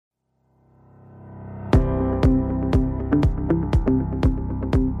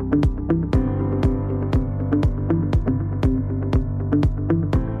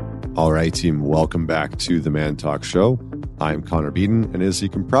All right, team, welcome back to the Man Talk Show. I'm Connor Beaton, and as you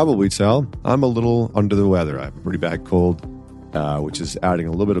can probably tell, I'm a little under the weather. I have a pretty bad cold, which is adding a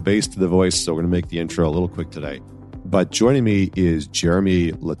little bit of bass to the voice, so we're going to make the intro a little quick today. But joining me is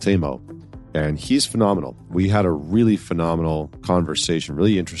Jeremie Lotemo, and he's phenomenal. We had a really phenomenal conversation,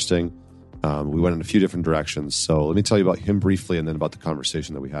 really interesting. We went in a few different directions, so let me tell you about him briefly and then about the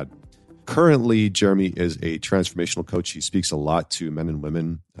conversation that we had. Currently, Jeremie is a transformational coach. He speaks a lot to men and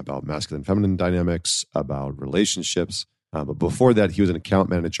women about masculine and feminine dynamics, about relationships. But before that, he was an account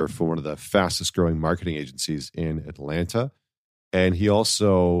manager for one of the fastest growing marketing agencies in Atlanta. And he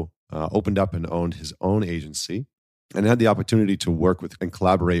also opened up and owned his own agency and had the opportunity to work with and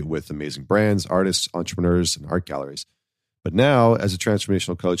collaborate with amazing brands, artists, entrepreneurs, and art galleries. But now, as a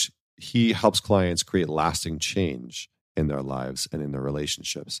transformational coach, he helps clients create lasting change in their lives and in their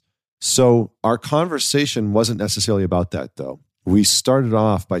relationships. So our conversation wasn't necessarily about that, though. We started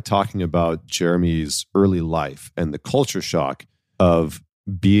off by talking about Jeremie's early life and the culture shock of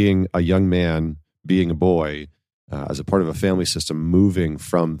being a young man, being a boy, as a part of a family system, moving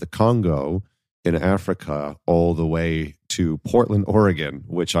from the Congo in Africa all the way to Portland, Oregon,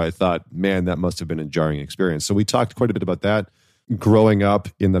 which I thought, man, that must have been a jarring experience. So we talked quite a bit about that, growing up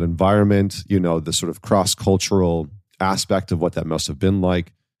in that environment, you know, the sort of cross-cultural aspect of what that must have been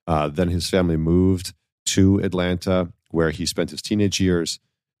like. Then his family moved to Atlanta, where he spent his teenage years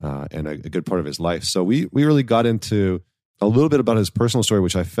and a good part of his life. So we really got into a little bit about his personal story,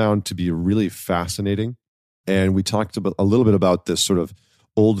 which I found to be really fascinating. And we talked about a little bit about this sort of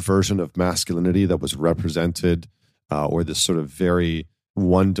old version of masculinity that was represented, or this sort of very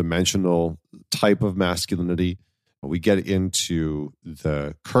one-dimensional type of masculinity. We get into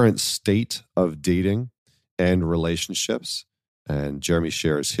the current state of dating and relationships. And Jeremie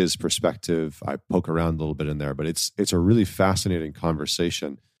shares his perspective. I poke around a little bit in there, but it's a really fascinating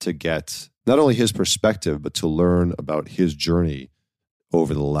conversation to get not only his perspective, but to learn about his journey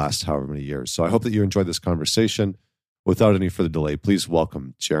over the last however many years. So I hope that you enjoyed this conversation. Without any further delay, please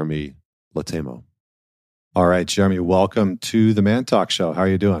welcome Jeremie Lotemo. All right, Jeremie, welcome to the Man Talk Show. How are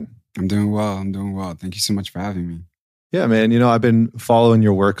you doing? I'm doing well. Thank you so much for having me. Yeah, man. You know, I've been following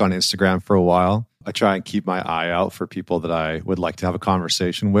your work on Instagram for a while. I try and keep my eye out for people that I would like to have a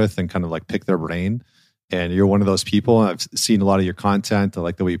conversation with and kind of like pick their brain. And you're one of those people. I've seen a lot of your content. I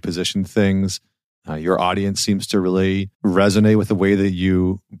like the way you position things. Your audience seems to really resonate with the way that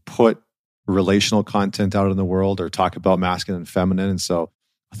you put relational content out in the world or talk about masculine and feminine. And so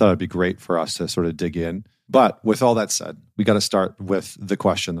I thought it'd be great for us to sort of dig in. But with all that said, we got to start with the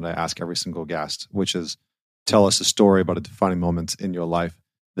question that I ask every single guest, which is, tell us a story about a defining moment in your life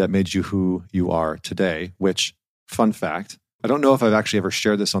that made you who you are today, which, fun fact, I don't know if I've actually ever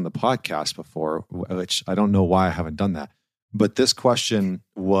shared this on the podcast before, which I don't know why I haven't done that. But this question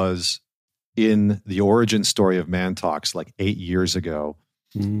was in the origin story of Man Talks like 8 years ago.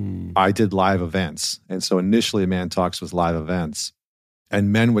 I did live events. And so initially Man Talks was live events.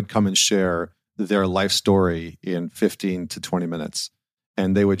 And men would come and share their life story in 15 to 20 minutes.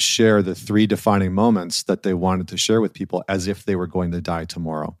 And they would share the 3 defining moments that they wanted to share with people as if they were going to die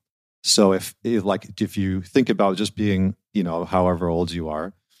tomorrow. So if you think about just being, you know, however old you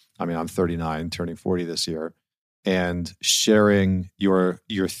are, I mean, I'm 39, turning 40 this year, and sharing your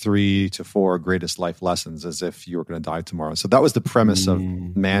 3 to 4 greatest life lessons as if you were going to die tomorrow. So that was the premise of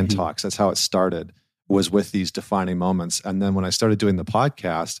Man Talks. That's how it started, was with these defining moments. And then when I started doing the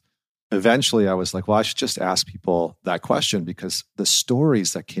podcast, eventually I was like, well, I should just ask people that question because the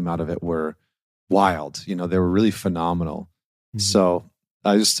stories that came out of it were wild. You know, they were really phenomenal. So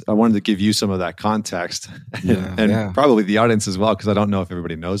I wanted to give you some of that context and probably the audience as well, because I don't know if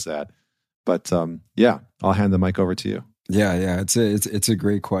everybody knows that. But I'll hand the mic over to you. Yeah. It's a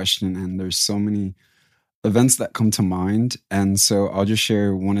great question. And there's so many events that come to mind. And so I'll just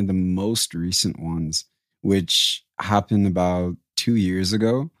share one of the most recent ones, which happened about 2 years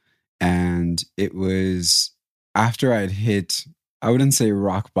ago. And it was after I'd hit, I wouldn't say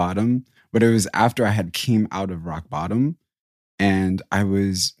rock bottom, but it was after I had came out of rock bottom and I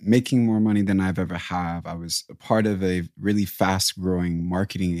was making more money than I've ever have. I was a part of a really fast growing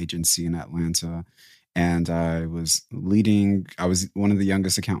marketing agency in Atlanta. And I was one of the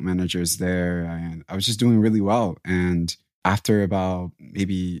youngest account managers there. And I was just doing really well. And after about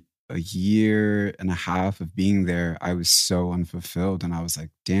maybe a year and a half of being there, I was so unfulfilled. And I was like,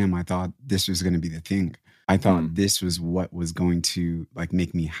 damn, I thought this was going to be the thing. I thought this was what was going to like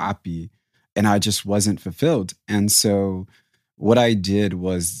make me happy. And I just wasn't fulfilled. And so what I did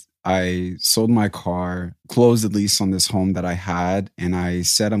was I sold my car, closed the lease on this home that I had, and I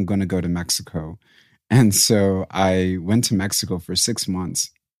said, I'm going to go to Mexico. And so I went to Mexico for 6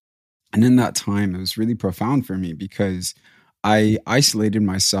 months. And in that time, it was really profound for me because I isolated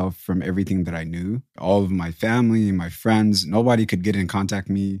myself from everything that I knew, all of my family, my friends. Nobody could get in contact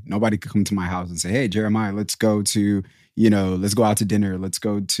with me. Nobody could come to my house and say, "Hey, Jeremiah, let's go to, let's go out to dinner. Let's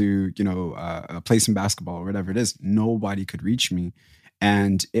go to, play some basketball or whatever it is." Nobody could reach me.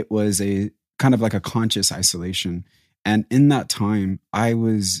 And it was a kind of like a conscious isolation. And in that time, I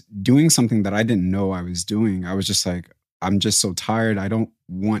was doing something that I didn't know I was doing. I was just like, I'm just so tired. I don't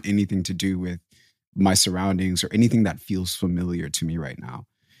want anything to do with my surroundings or anything that feels familiar to me right now.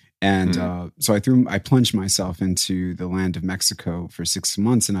 And so I plunged myself into the land of Mexico for 6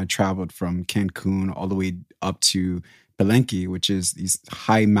 months, and I traveled from Cancun all the way up to Palenque, which is these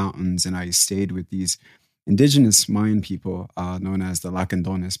high mountains. And I stayed with these indigenous Mayan people known as the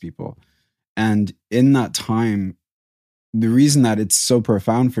Lacandones people. And in that time, the reason that it's so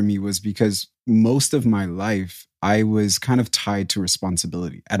profound for me was because most of my life, I was kind of tied to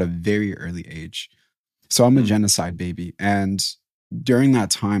responsibility at a very early age. So I'm a genocide baby. And during that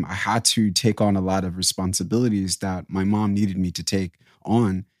time, I had to take on a lot of responsibilities that my mom needed me to take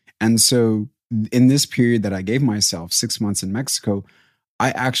on. And so in this period that I gave myself, 6 months in Mexico,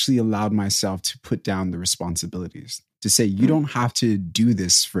 I actually allowed myself to put down the responsibilities, to say, you don't have to do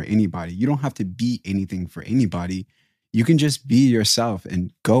this for anybody. You don't have to be anything for anybody. You can just be yourself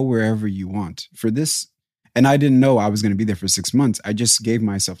and go wherever you want. For this, and I didn't know I was going to be there for 6 months. I just gave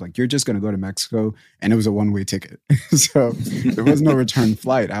myself like, you're just going to go to Mexico, and it was a one-way ticket. So there was no return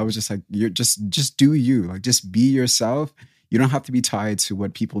flight. I was just like, you're just do you, like, just be yourself. You don't have to be tied to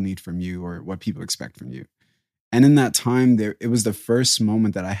what people need from you or what people expect from you. And in that time, it was the first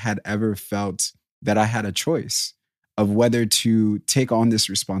moment that I had ever felt that I had a choice of whether to take on this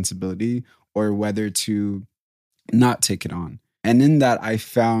responsibility or whether to not take it on. And in that, I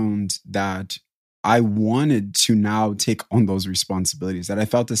found that I wanted to now take on those responsibilities, that I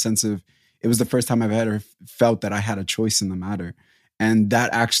felt a sense of, it was the first time I've ever felt that I had a choice in the matter. And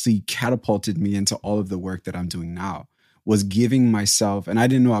that actually catapulted me into all of the work that I'm doing now, was giving myself, and I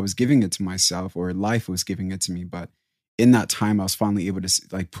didn't know I was giving it to myself or life was giving it to me. But in that time, I was finally able to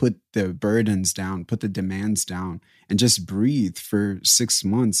like put the burdens down, put the demands down, and just breathe for 6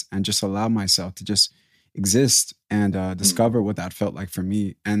 months and just allow myself to just exist and discover what that felt like for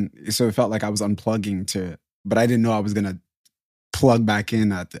me. And so it felt like I was unplugging but I didn't know I was going to plug back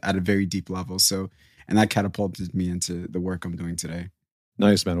in at a very deep level. So, and that catapulted me into the work I'm doing today.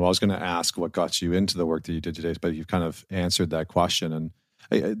 Nice, man. Well, I was going to ask what got you into the work that you did today, but you've kind of answered that question. And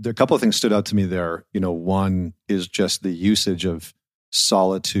a couple of things stood out to me there. One is just the usage of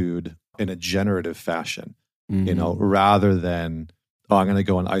solitude in a generative fashion, rather than, oh, I'm going to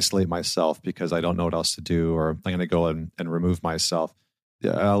go and isolate myself because I don't know what else to do, or I'm going to go and remove myself.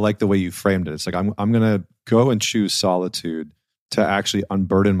 I like the way you framed it. It's like, I'm going to go and choose solitude to actually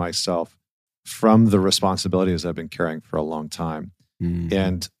unburden myself from the responsibilities I've been carrying for a long time.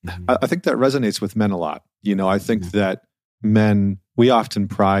 And I think that resonates with men a lot. I think that men, we often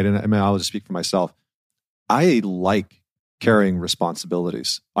pride, and I mean, I'll just speak for myself. I like carrying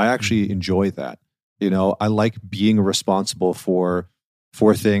responsibilities. I actually enjoy that. I like being responsible for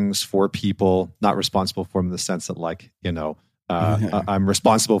things, for people, not responsible for them in the sense that I'm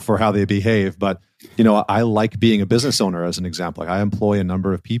responsible for how they behave. But, I like being a business owner as an example. Like, I employ a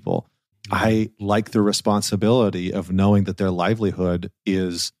number of people. I like the responsibility of knowing that their livelihood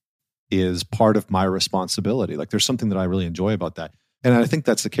is part of my responsibility. Like, there's something that I really enjoy about that. And I think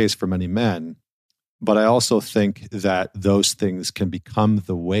that's the case for many men. But I also think that those things can become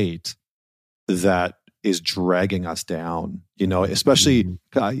the weight that is dragging us down, especially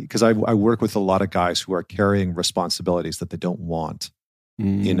because I work with a lot of guys who are carrying responsibilities that they don't want,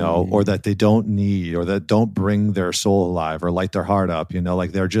 or that they don't need, or that don't bring their soul alive or light their heart up,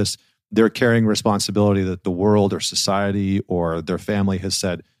 like they're carrying responsibility that the world or society or their family has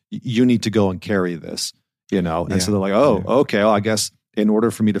said, you need to go and carry this, and so they're like, oh, okay, well, I guess in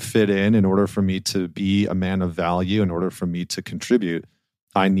order for me to fit in order for me to be a man of value, in order for me to contribute,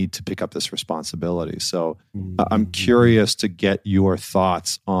 I need to pick up this responsibility. So I'm curious to get your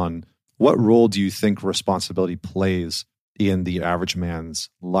thoughts on what role do you think responsibility plays in the average man's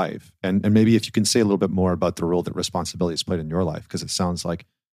life? And maybe if you can say a little bit more about the role that responsibility has played in your life, because it sounds like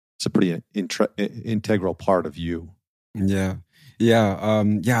it's a pretty integral part of you. Yeah.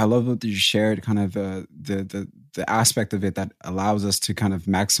 I love what you shared, kind of the aspect of it that allows us to kind of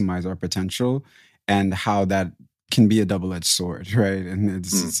maximize our potential, and how that can be a double-edged sword, right? And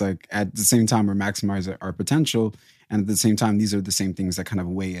it's like, at the same time, we're maximizing our potential, and at the same time, these are the same things that kind of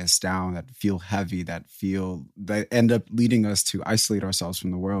weigh us down, that feel heavy, that end up leading us to isolate ourselves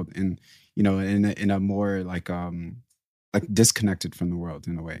from the world, and in a more like disconnected from the world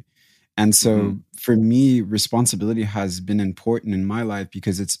in a way. And Mm-hmm. so for me, responsibility has been important in my life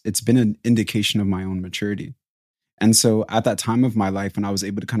because it's been an indication of my own maturity. And so at that time of my life, when I was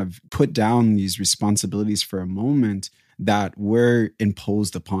able to kind of put down these responsibilities for a moment that were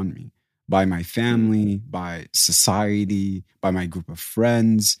imposed upon me by my family, by society, by my group of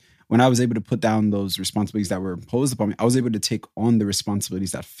friends, when I was able to put down those responsibilities that were imposed upon me, I was able to take on the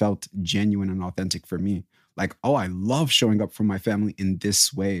responsibilities that felt genuine and authentic for me. Like, oh, I love showing up for my family in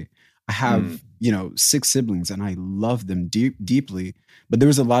this way. I Mm. have, 6 siblings and I love them deeply, but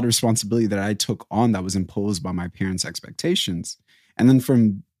there was a lot of responsibility that I took on that was imposed by my parents' expectations. And then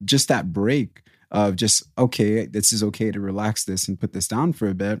from just that break of just, okay, this is okay to relax this and put this down for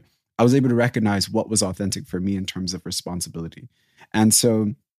a bit, I was able to recognize what was authentic for me in terms of responsibility. And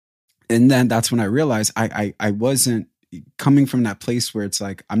so, and then that's when I realized I wasn't coming from that place where it's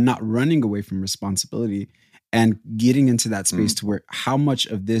like, I'm not running away from responsibility and getting into that space Mm. to where how much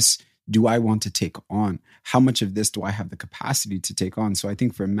of this do I want to take on? How much of this do I have the capacity to take on? So I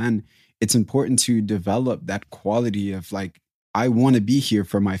think for men, it's important to develop that quality of like, I want to be here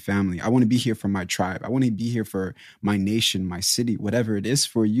for my family. I want to be here for my tribe. I want to be here for my nation, my city, whatever it is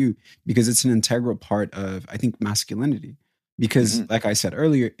for you, because it's an integral part of, I think, masculinity. Because, Mm-hmm. like I said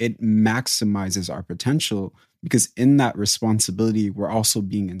earlier, it maximizes our potential because in that responsibility, we're also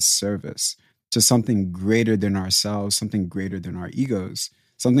being in service to something greater than ourselves, something greater than our egos,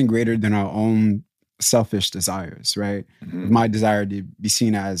 something greater than our own selfish desires, right? Mm-hmm. My desire to be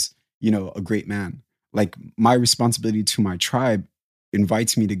seen as, a great man. Like my responsibility to my tribe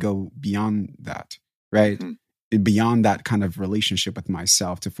invites me to go beyond that, right? Mm-hmm. Beyond that kind of relationship with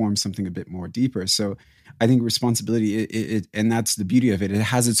myself to form something a bit more deeper. So I think responsibility, and that's the beauty of it. It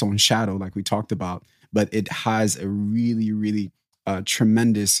has its own shadow, like we talked about, but it has a really, really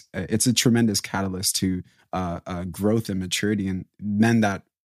tremendous. It's a tremendous catalyst to growth and maturity. And men that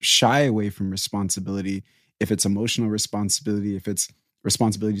shy away from responsibility, if it's emotional responsibility, if it's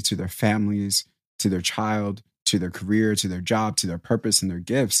responsibility to their families, to their child, to their career, to their job, to their purpose and their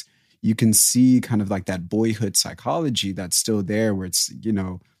gifts, you can see kind of like that boyhood psychology that's still there where it's,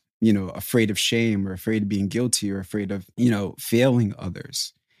 afraid of shame or afraid of being guilty or afraid of, failing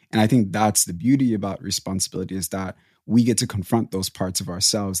others. And I think that's the beauty about responsibility is that we get to confront those parts of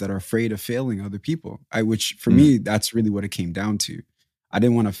ourselves that are afraid of failing other people. Which for Mm. me, that's really what it came down to. I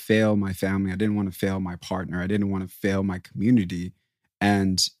didn't want to fail my family. I didn't want to fail my partner. I didn't want to fail my community.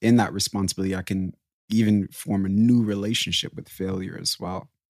 And in that responsibility, I can even form a new relationship with failure as well.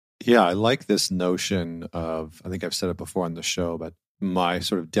 Yeah, I like this notion of, I think I've said it before on the show, but my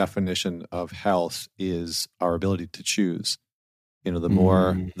sort of definition of health is our ability to choose.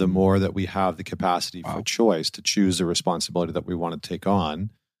 The more that we have the capacity for Wow. choice to choose the responsibility that we want to take on,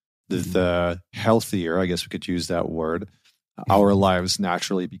 the healthier, I guess we could use that word, our lives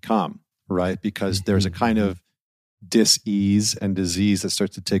naturally become, right? Because there's a kind of dis-ease and disease that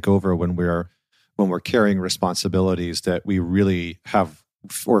starts to take over when we're carrying responsibilities that we really have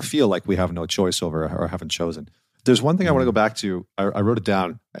or feel like we have no choice over or haven't chosen. There's one thing I want to go back to. I wrote it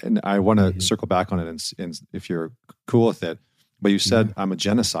down and I want to circle back on it and if you're cool with it. But you said I'm a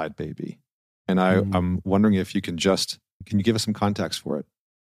genocide baby. And I'm wondering if you can you give us some context for it?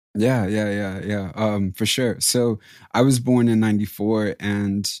 Yeah. For sure. So I was born in 94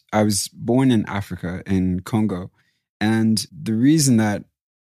 and I was born in Africa, in Congo. And the reason that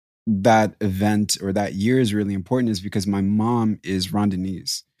event or that year is really important is because my mom is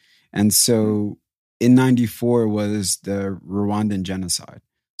Rwandese. And so in 94 was the Rwandan genocide.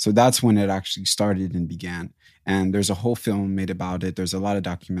 So that's when it actually started and began. And there's a whole film made about it. There's a lot of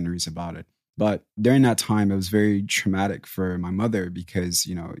documentaries about it. But during that time, it was very traumatic for my mother because,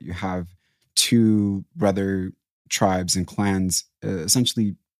 you have two brother tribes and clans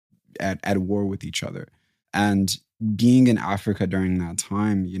essentially at war with each other. And being in Africa during that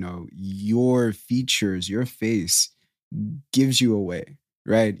time, your features, your face gives you away,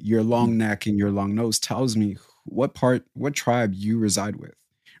 right? Your long neck and your long nose tells me what tribe you reside with,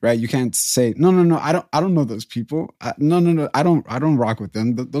 right? You can't say, no, I don't know those people. No, I don't rock with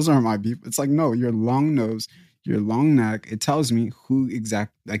them. Those aren't my people. It's like, no, your long nose, your long neck, it tells me who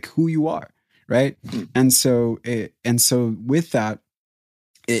you are, right? And so with that,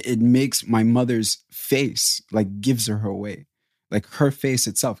 it makes my mother's face gives her away. Like her face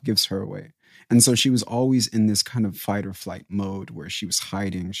itself gives her away. And so she was always in this kind of fight or flight mode where she was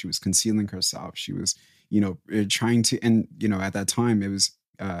hiding, she was concealing herself. She was, trying to, and, at that time it was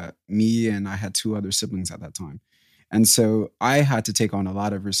me and I had two other siblings at that time. And so I had to take on a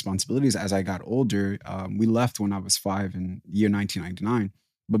lot of responsibilities as I got older. We left when I was 5 in year 1999.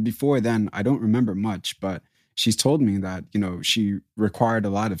 But before then, I don't remember much, but she's told me that, she required a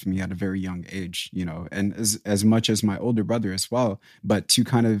lot of me at a very young age, and as much as my older brother as well, but to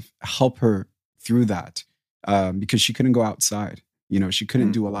kind of help her through that, because she couldn't go outside. She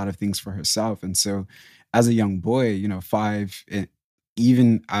couldn't do a lot of things for herself. And so as a young boy, 5,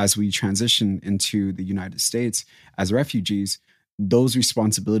 even as we transition into the United States as refugees, those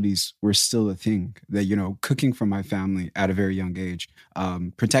responsibilities were still a thing. That, cooking for my family at a very young age,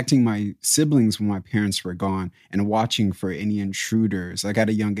 protecting my siblings when my parents were gone, and watching for any intruders. Like at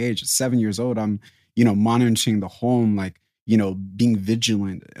a young age, at 7 years old, I'm, monitoring the home, like, being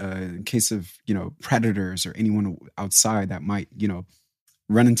vigilant in case of, predators or anyone outside that might,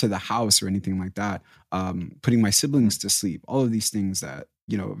 run into the house or anything like that. Putting my siblings to sleep, all of these things that,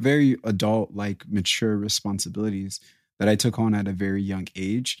 very adult-like, mature responsibilities that I took on at a very young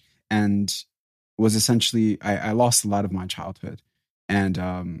age, and was essentially, I lost a lot of my childhood.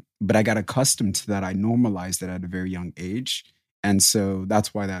 And, but I got accustomed to that. I normalized it at a very young age. And so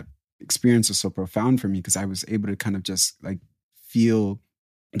that's why that experience was so profound for me, because I was able to kind of just like feel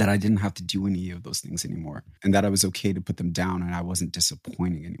that I didn't have to do any of those things anymore, and that I was okay to put them down, and I wasn't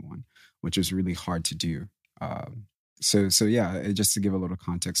disappointing anyone, which was really hard to do. So yeah, just to give a little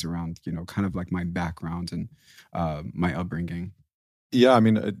context around, kind of like my background and my upbringing. Yeah, I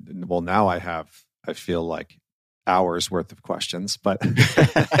mean, well, now I feel like hours worth of questions, but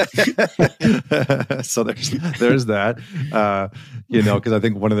so there's that, because I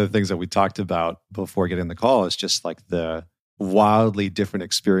think one of the things that we talked about before getting the call is just like the wildly different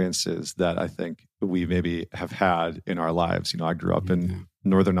experiences that I think we maybe have had in our lives. I grew up in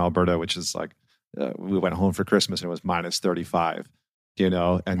northern Alberta, which is like, we went home for Christmas and it was minus 35, and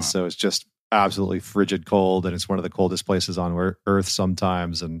wow. So it's just absolutely frigid cold, and it's one of the coldest places on earth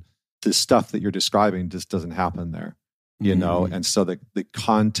sometimes. And the stuff that you're describing just doesn't happen there, And so the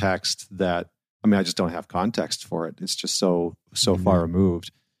context that, I just don't have context for it. It's just so far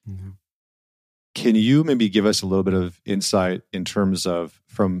removed. Mm-hmm. Can you maybe give us a little bit of insight in terms of,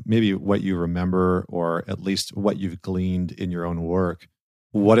 from maybe what you remember, or at least what you've gleaned in your own work,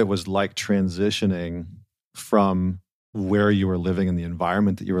 what it was like transitioning from where you were living and the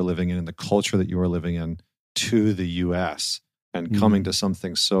environment that you were living in and the culture that you were living in to the US, and coming to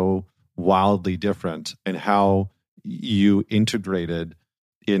something so wildly different, and how you integrated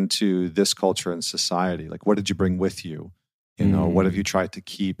into this culture and society? Like, what did you bring with you? What have you tried to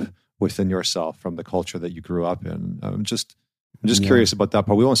keep within yourself from the culture that you grew up in? I'm just curious about that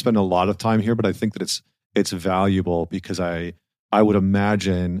part. We won't spend a lot of time here, but I think that it's valuable, because I would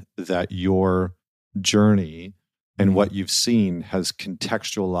imagine that your journey and what you've seen has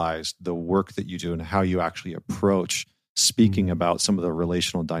contextualized the work that you do and how you actually approach speaking about some of the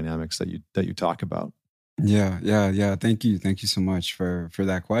relational dynamics that you talk about. Yeah. Thank you so much for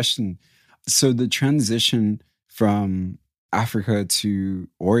that question. So the transition from Africa to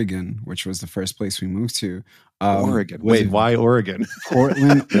Oregon, which was the first place we moved to. Oregon. Wait, why Oregon?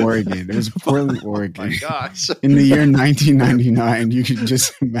 Portland, Oregon. It was Portland, Oregon. Oh my gosh. In the year 1999, you could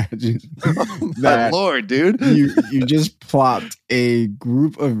just imagine that. Lord, dude. you just plopped a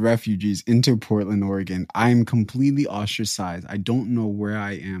group of refugees into Portland, Oregon. I'm completely ostracized. I don't know where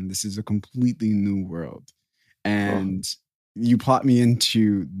I am. This is a completely new world. And you plot me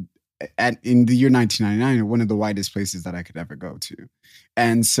into, in the year 1999, one of the whitest places that I could ever go to.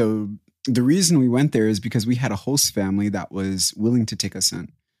 And so the reason we went there is because we had a host family that was willing to take us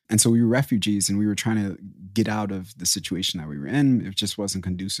in. And so we were refugees, and we were trying to get out of the situation that we were in. It just wasn't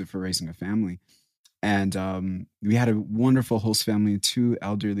conducive for raising a family. And we had a wonderful host family, it's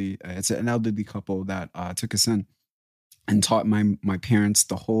an elderly couple that took us in and taught my parents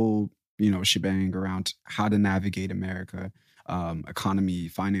the whole, shebang around how to navigate America. Economy,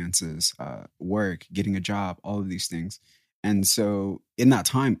 finances, work, getting a job, all of these things. And so in that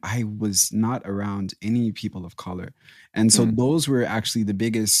time, I was not around any people of color. And so those were actually the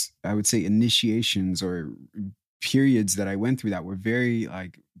biggest, I would say, initiations or periods that I went through that were very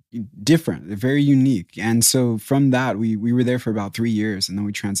different, very unique. And so from that, we were there for about 3 years, and then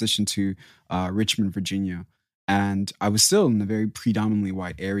we transitioned to Richmond, Virginia. And I was still in a very predominantly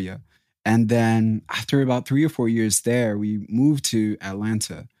white area. And then after about 3 or 4 years there, we moved to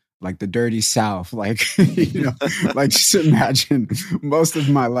Atlanta, like the dirty South. Like, just imagine most of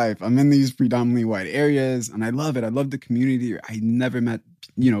my life, I'm in these predominantly white areas, and I love it. I love the community. I never met,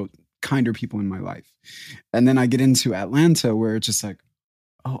 kinder people in my life. And then I get into Atlanta, where it's just like,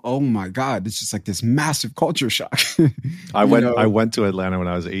 oh my God, it's just like this massive culture shock. I went to Atlanta when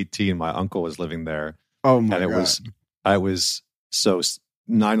I was 18. My uncle was living there. Oh my God. So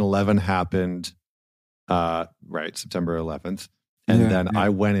 9/11 happened, September 11th. And then I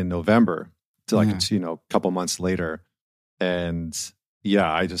went in November to like, a couple months later. And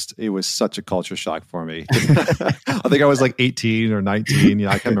yeah, it was such a culture shock for me. I think I was like 18 or 19.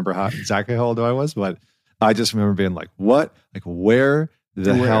 I can't remember exactly how old I was, but I just remember being like, what? Like, where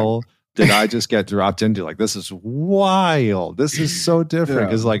the hell did I just get dropped into? Like, this is wild. This is so different.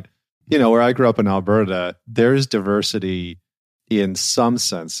 Because like, where I grew up in Alberta, there's diversity in some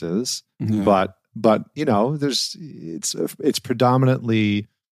senses, but it's predominantly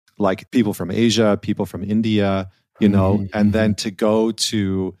like people from Asia, people from India, and then to go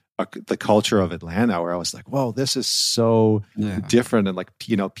to the culture of Atlanta, where I was like, whoa, this is so different. And like,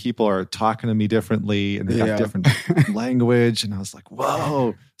 people are talking to me differently and they got different language. And I was like,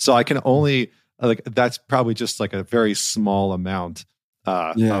 whoa. So I can only, like, that's probably just like a very small amount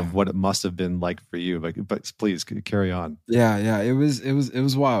of what it must have been like for you. But please carry on. Yeah. It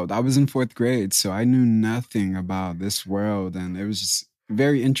was wild. I was in 4th grade, so I knew nothing about this world. And it was just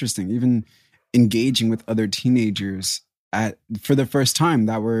very interesting, even engaging with other teenagers for the first time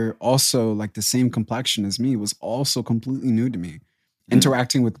that were also like the same complexion as me was also completely new to me.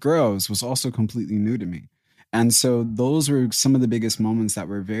 Interacting with girls was also completely new to me. And so those were some of the biggest moments that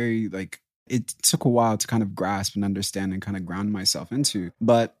were very like, it took a while to kind of grasp and understand and kind of ground myself into.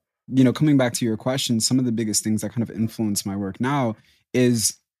 But, coming back to your question, some of the biggest things that kind of influence my work now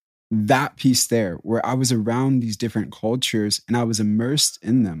is that piece there where I was around these different cultures and I was immersed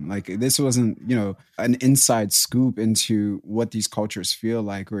in them. Like this wasn't, an inside scoop into what these cultures feel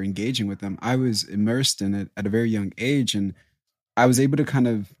like or engaging with them. I was immersed in it at a very young age, and I was able to kind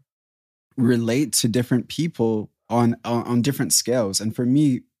of relate to different people on different scales. And for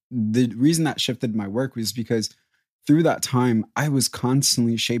me, the reason that shifted my work was because through that time, I was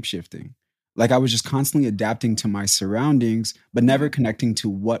constantly shapeshifting. Like I was just constantly adapting to my surroundings, but never connecting to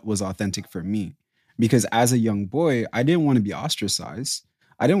what was authentic for me. Because as a young boy, I didn't want to be ostracized.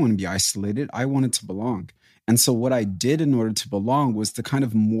 I didn't want to be isolated. I wanted to belong. And so what I did in order to belong was to kind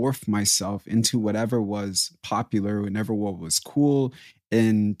of morph myself into whatever was popular, whatever what was cool,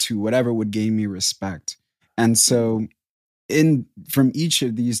 into whatever would gain me respect. And so from each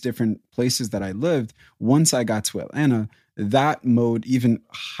of these different places that I lived, once I got to Atlanta, that mode even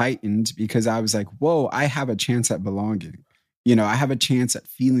heightened because I was like, whoa, I have a chance at belonging. I have a chance at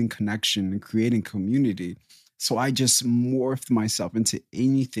feeling connection and creating community. So I just morphed myself into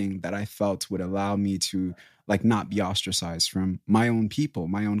anything that I felt would allow me to like not be ostracized from my own people,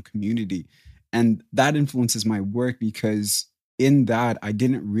 my own community. And that influences my work because in that, I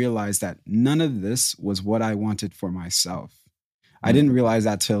didn't realize that none of this was what I wanted for myself. I didn't realize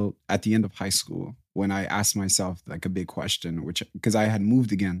that till at the end of high school when I asked myself like a big question, because I had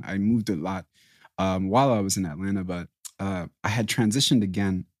moved again. I moved a lot while I was in Atlanta, but I had transitioned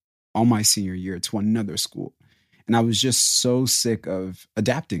again on my senior year to another school. And I was just so sick of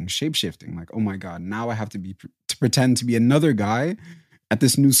adapting, shape-shifting. Like, oh my God, now I have to pretend to be another guy at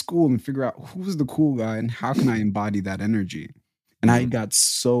this new school and figure out who's the cool guy and how can I embody that energy. And I got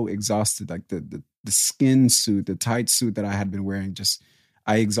so exhausted, like the skin suit, the tight suit that I had been wearing,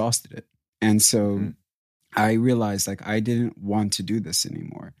 I exhausted it. And so I realized like I didn't want to do this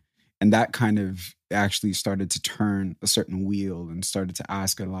anymore. And that kind of actually started to turn a certain wheel and started to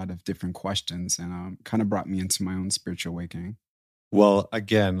ask a lot of different questions and kind of brought me into my own spiritual awakening. Well,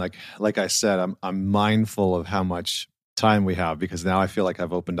 again, like I said, I'm mindful of how much time we have because now I feel like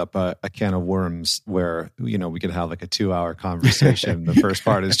I've opened up a can of worms where, we could have like a 2-hour conversation. The first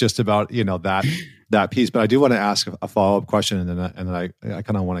part is just about, that piece. But I do want to ask a follow-up question and then I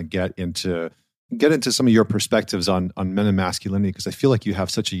kind of want to get into some of your perspectives on men and masculinity because I feel like you have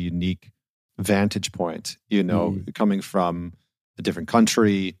such a unique vantage point, coming from a different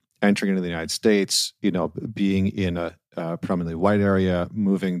country, entering into the United States, being in a predominantly white area,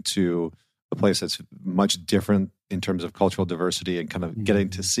 moving to a place that's much different in terms of cultural diversity and kind of getting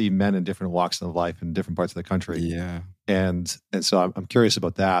to see men in different walks of life in different parts of the country. Yeah. And so I'm curious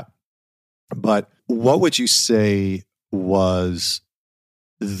about that. But what would you say was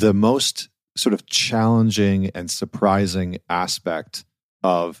the most sort of challenging and surprising aspect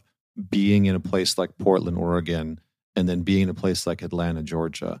of being in a place like Portland, Oregon, and then being in a place like Atlanta,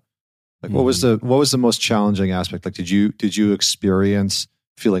 Georgia? Like what was the most challenging aspect? Like did you experience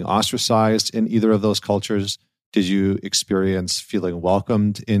feeling ostracized in either of those cultures? Did you experience feeling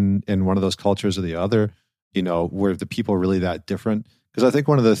welcomed in one of those cultures or the other? Were the people really that different? Because I think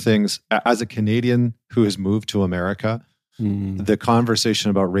one of the things, as a Canadian who has moved to America, the conversation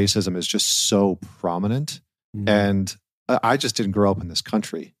about racism is just so prominent. And I just didn't grow up in this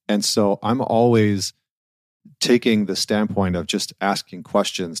country. And so I'm always taking the standpoint of just asking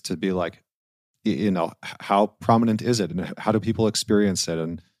questions to be like, how prominent is it? And how do people experience it?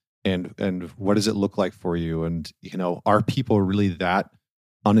 And and what does it look like for you? And, are people really that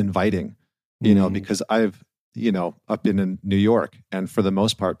uninviting? Because I've, up in New York, and for the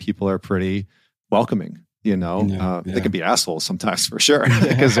most part, people are pretty welcoming. They can be assholes sometimes for sure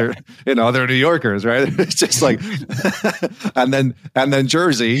because they're New Yorkers, right? It's just like, and then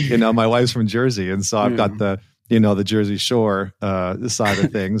Jersey, my wife's from Jersey. And so I've got the Jersey Shore side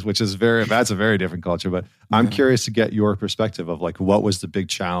of things, which is that's a very different culture. But I'm curious to get your perspective of like, what was the big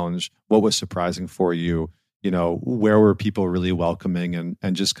challenge? What was surprising for you? Where were people really welcoming,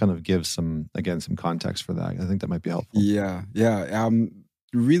 and just kind of give some context for that. I think that might be helpful. Yeah.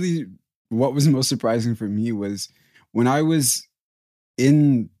 Really, what was most surprising for me was when I was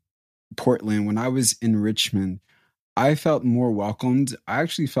in Portland, when I was in Richmond, I felt more welcomed. I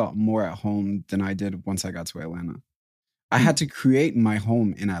actually felt more at home than I did once I got to Atlanta. I had to create my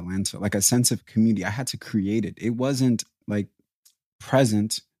home in Atlanta, like a sense of community. I had to create it. It wasn't like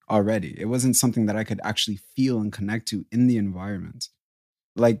present already. It wasn't something that I could actually feel and connect to in the environment.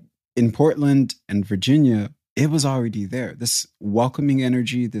 Like in Portland and Virginia, it was already there. This welcoming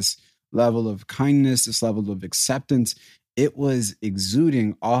energy, this level of kindness, this level of acceptance, it was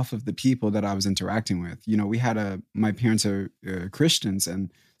exuding off of the people that I was interacting with. We had my parents are Christians,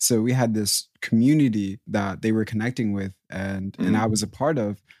 and so we had this community that they were connecting with, and I was a part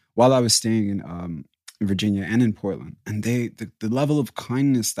of while I was staying in Virginia and in Portland. And the level of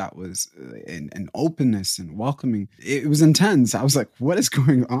kindness that was and openness and welcoming, it was intense. I was like, what is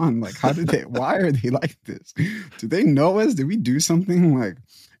going on? Like, why are they like this? Do they know us? Did we do something? Like,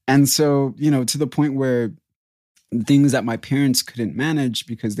 and so, to the point where things that my parents couldn't manage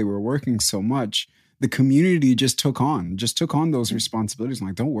because they were working so much, the community just took on those responsibilities. I'm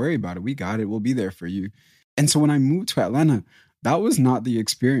like, don't worry about it. We got it. We'll be there for you. And so when I moved to Atlanta, that was not the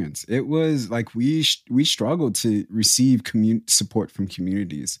experience. It was like we struggled to receive support from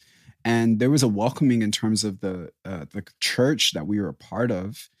communities. And there was a welcoming in terms of the church that we were a part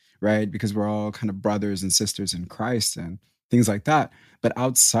of, right? Because we're all kind of brothers and sisters in Christ and things like that. But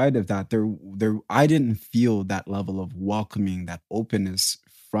outside of that, I didn't feel that level of welcoming, that openness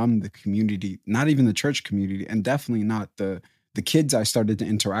from the community, not even the church community, and definitely not the kids I started to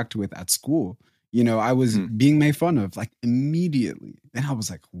interact with at school. I was being made fun of like immediately. And I was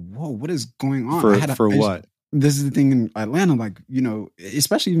like, whoa, what is going on? For what? This is the thing in Atlanta, like,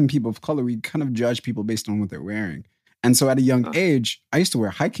 especially even people of color, we kind of judge people based on what they're wearing. And so at a young age, I used to wear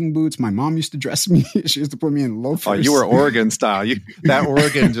hiking boots. My mom used to dress me. She used to put me in loafers. Oh, you were Oregon style. That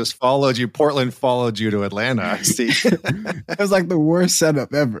Oregon just followed you. Portland followed you to Atlanta. I see. It was like the worst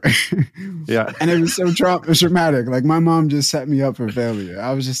setup ever. Yeah. And it was so traumatic. Like my mom just set me up for failure.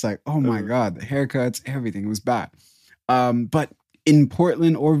 I was just like, oh my God, the haircuts, everything was bad. But in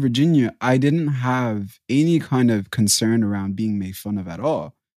Portland or Virginia, I didn't have any kind of concern around being made fun of at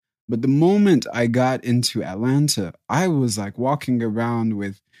all. But the moment I got into Atlanta, I was like walking around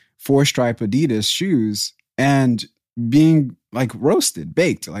with 4-stripe Adidas shoes and being like roasted,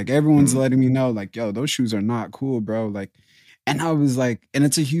 baked. Like everyone's letting me know, like, yo, those shoes are not cool, bro. Like, and I was like, and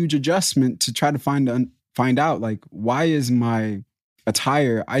it's a huge adjustment to try to find out, like, why is my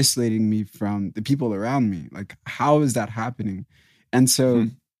attire isolating me from the people around me? Like, how is that happening? And so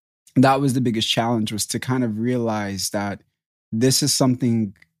that was the biggest challenge, was to kind of realize that this is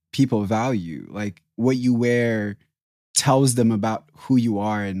something people value. Like what you wear tells them about who you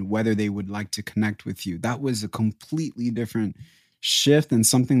are and whether they would like to connect with you. That was a completely different shift and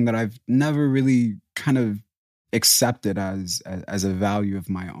something that I've never really kind of accepted as a value of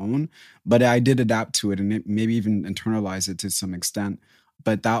my own. But I did adapt to it and maybe even internalize it to some extent.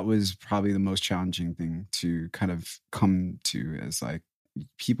 But that was probably the most challenging thing to kind of come to, as like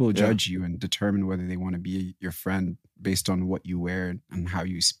people judge you and determine whether they want to be your friend based on what you wear and how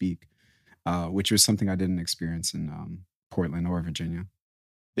you speak, which was something I didn't experience in Portland or Virginia.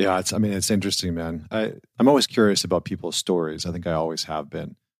 Yeah, it's interesting, man. I'm always curious about people's stories. I think I always have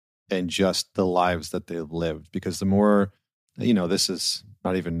been, and just the lives that they've lived. Because the more, this is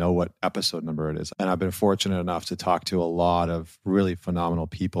not even know what episode number it is. And I've been fortunate enough to talk to a lot of really phenomenal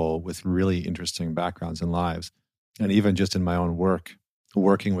people with really interesting backgrounds and lives. And even just in my own work,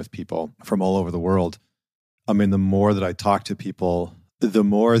 working with people from all over the world, the more that I talk to people, the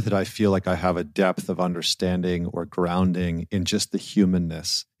more that I feel like I have a depth of understanding or grounding in just the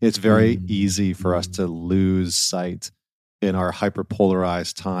humanness. It's very easy for us to lose sight in our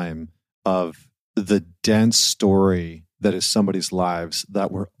hyperpolarized time of the dense story that is somebody's lives that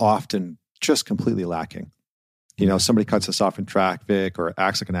we're often just completely lacking. Somebody cuts us off in traffic or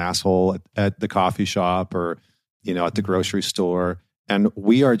acts like an asshole at the coffee shop or, at the grocery store. And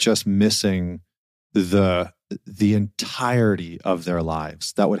we are just missing the the entirety of their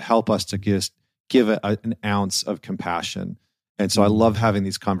lives, that would help us to give an ounce of compassion. And so I love having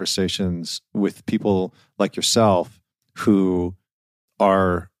these conversations with people like yourself who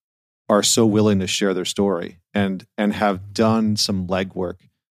are so willing to share their story and have done some legwork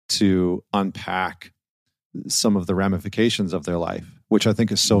to unpack some of the ramifications of their life, which I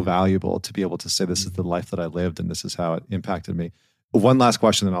think is so valuable to be able to say, this is the life that I lived and this is how it impacted me. One last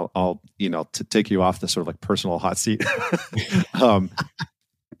question, and I'll to take you off the sort of like personal hot seat. And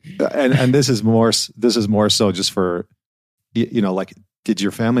this is more so just for, like, did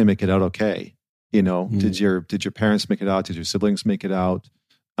your family make it out okay? Did your parents make it out? Did your siblings make it out?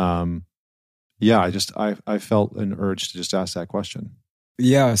 I felt an urge to just ask that question.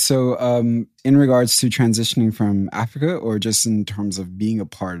 Yeah. So, in regards to transitioning from Africa, or just in terms of being a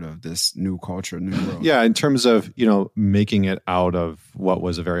part of this new culture, new world? Yeah. In terms of, making it out of what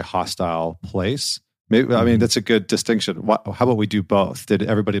was a very hostile place. Maybe, I mean, that's a good distinction. How about we do both? Did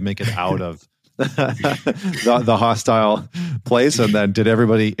everybody make it out of the hostile place, and then did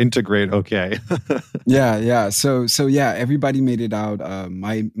everybody integrate okay? Yeah. So yeah, everybody made it out.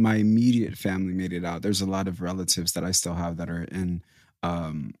 My immediate family made it out. There's a lot of relatives that I still have that are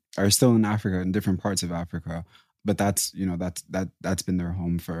still in Africa, in different parts of Africa. But that's been their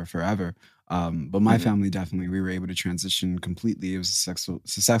home for forever. But my family, definitely, we were able to transition completely. It was a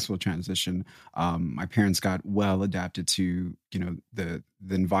successful transition. My parents got well adapted to, the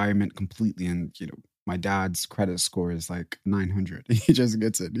environment completely. And, my dad's credit score is like 900. He just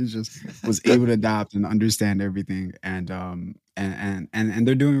gets it. He just was able to adapt and understand everything. And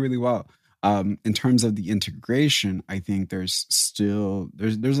they're doing really well. In terms of the integration, I think there's a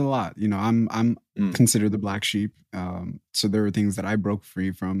lot. I'm considered the black sheep. So there were things that I broke free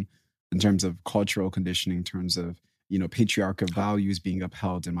from in terms of cultural conditioning, in terms of, patriarchal values being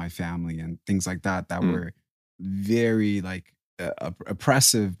upheld in my family and things like that were very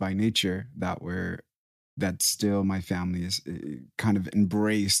oppressive by nature, that still my family is kind of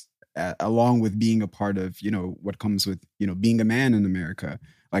embraced, along with being a part of, what comes with, being a man in America.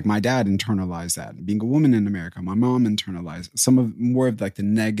 Like my dad internalized that. Being a woman in America, my mom internalized more of like the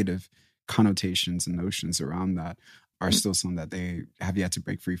negative connotations and notions around that are still some that they have yet to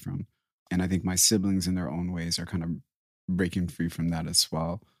break free from. And I think my siblings in their own ways are kind of breaking free from that as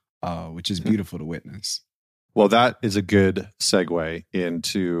well, which is beautiful to witness. Well, that is a good segue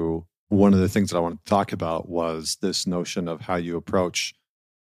into one of the things that I want to talk about, was this notion of how you approach,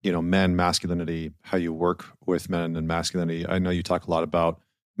 men, masculinity, how you work with men and masculinity. I know you talk a lot about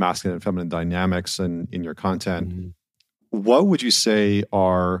masculine and feminine dynamics in your content. What would you say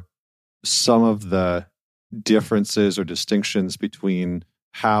are some of the differences or distinctions between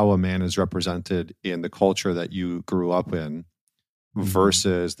how a man is represented in the culture that you grew up in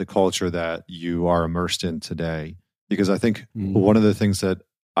versus the culture that you are immersed in today? Because I think one of the things that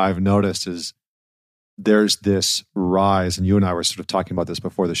I've noticed is there's this rise, and you and I were sort of talking about this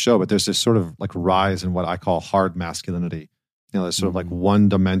before the show, but there's this sort of like rise in what I call hard masculinity. There's sort of like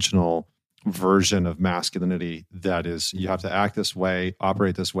one-dimensional version of masculinity that is, you have to act this way,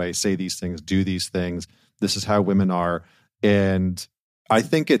 operate this way, say these things, do these things. This is how women are. And I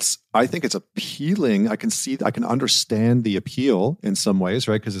think it's appealing. I can understand the appeal in some ways,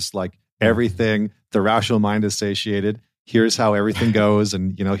 right? Because it's like everything, the rational mind is satiated. Here's how everything goes,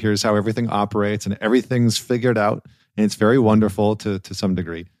 and here's how everything operates, and everything's figured out, and it's very wonderful to some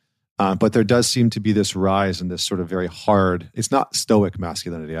degree. But there does seem to be this rise in this sort of very hard. It's not stoic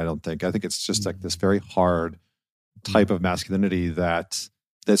masculinity, I don't think. I think it's just like this very hard type of masculinity that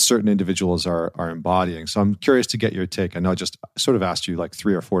certain individuals are embodying. So I'm curious to get your take. I know I just sort of asked you like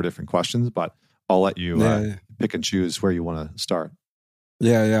 3 or 4 different questions, but I'll let you pick and choose where you want to start.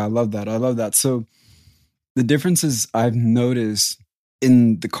 Yeah, I love that. So the differences I've noticed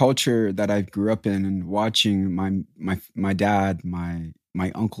in the culture that I grew up in, and watching my dad,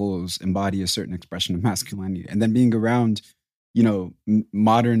 my uncles embody a certain expression of masculinity, and then being around,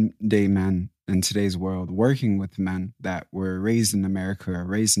 modern day men in today's world, working with men that were raised in America or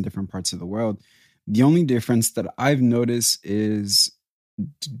raised in different parts of the world, the only difference that I've noticed is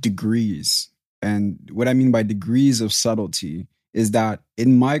degrees. And what I mean by degrees of subtlety is that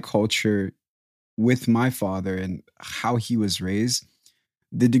in my culture, with my father and how he was raised,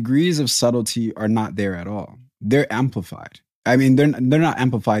 the degrees of subtlety are not there at all. They're amplified. I mean, they're not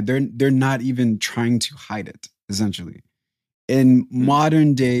amplified. They're not even trying to hide it, essentially. In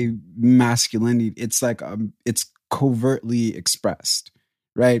modern day masculinity, it's like it's covertly expressed,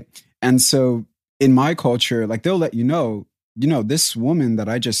 right? And so in my culture, like they'll let you know, this woman that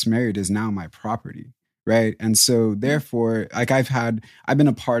I just married is now my property, right? And so therefore, like I've been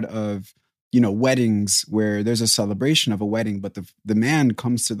a part of weddings where there's a celebration of a wedding, but the man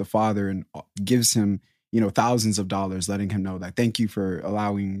comes to the father and gives him, thousands of dollars, letting him know that thank you for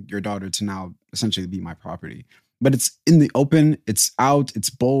allowing your daughter to now essentially be my property. But it's in the open, it's out, it's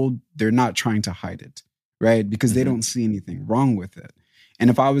bold. They're not trying to hide it, right? Because they don't see anything wrong with it. And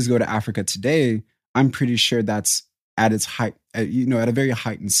if I was to go to Africa today, I'm pretty sure that's at its height, at a very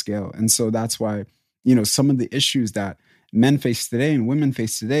heightened scale. And so that's why, some of the issues that men face today and women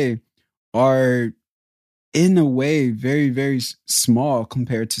face today are in a way very, very small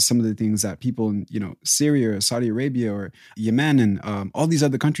compared to some of the things that people in, Syria or Saudi Arabia or Yemen and all these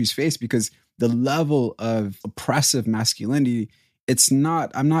other countries face, because the level of oppressive masculinity,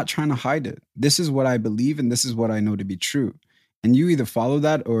 I'm not trying to hide it. This is what I believe and this is what I know to be true. And you either follow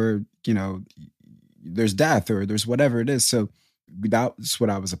that or, there's death or there's whatever it is. So that's what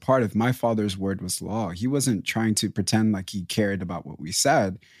I was a part of. My father's word was law. He wasn't trying to pretend like he cared about what we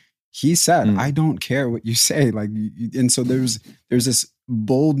said. He said, I don't care what you say. And so there's this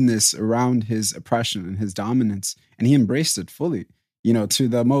boldness around his oppression and his dominance, and he embraced it fully, to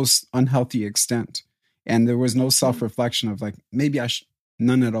the most unhealthy extent. And there was no self-reflection of maybe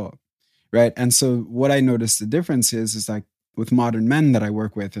none at all. Right. And so what I noticed the difference is like with modern men that I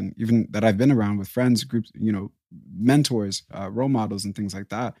work with, and even that I've been around with friends, groups, mentors, role models and things like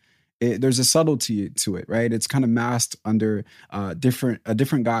that. There's a subtlety to it, right? It's kind of masked under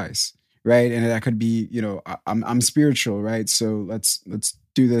different guise, right? And that could be, I'm spiritual, right? So let's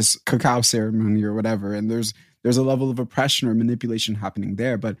do this cacao ceremony or whatever. And there's a level of oppression or manipulation happening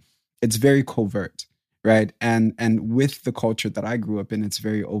there, but it's very covert, right? And with the culture that I grew up in, it's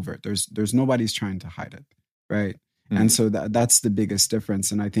very overt. There's nobody's trying to hide it, right? And so that's the biggest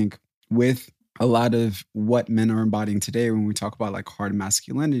difference. And I think with a lot of what men are embodying today, when we talk about hard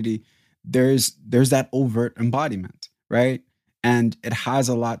masculinity, there's that overt embodiment, right? And it has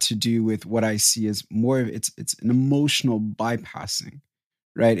a lot to do with what I see as more of it's an emotional bypassing,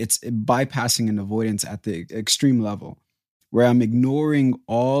 right? It's bypassing and avoidance at the extreme level, where I'm ignoring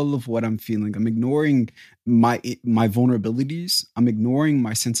all of what I'm feeling. I'm ignoring my vulnerabilities. I'm ignoring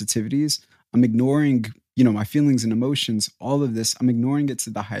my sensitivities. I'm ignoring my feelings and emotions, all of this, I'm ignoring it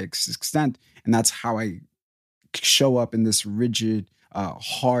to the highest extent. And that's how I show up in this rigid,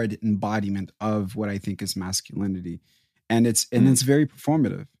 hard embodiment of what I think is masculinity. And it's very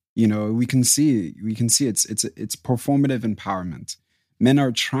performative. We can see it's performative empowerment. Men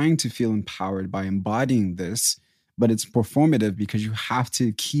are trying to feel empowered by embodying this, but it's performative because you have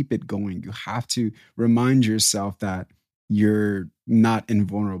to keep it going. You have to remind yourself that you're not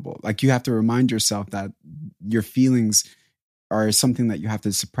invulnerable. You have to remind yourself that your feelings are something that you have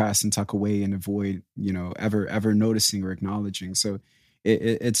to suppress and tuck away and avoid, ever noticing or acknowledging. So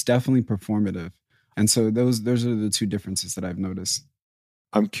it's definitely performative. And so those are the two differences that I've noticed.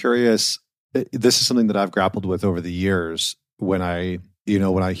 I'm curious. This is something that I've grappled with over the years when I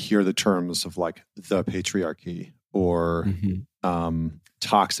hear the terms of the patriarchy or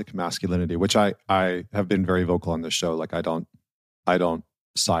toxic masculinity, which I have been very vocal on this show. I don't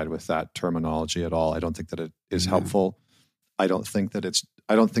side with that terminology at all. I don't think that it is helpful. I don't think that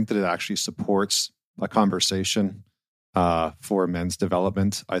it actually supports a conversation for men's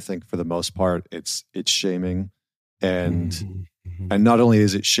development. I think for the most part, it's shaming, and not only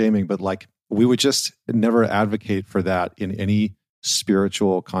is it shaming, but we would just never advocate for that in any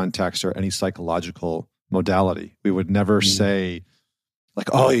spiritual context or any psychological modality. We would never say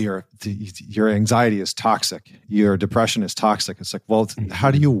oh, your anxiety is toxic, your depression is toxic. It's well,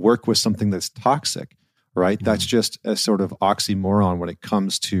 how do you work with something that's toxic, right? That's just a sort of oxymoron when it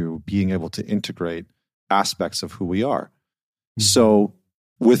comes to being able to integrate aspects of who we are. So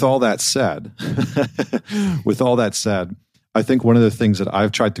with all that said, I think one of the things that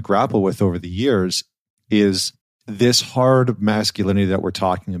I've tried to grapple with over the years is this hard masculinity that we're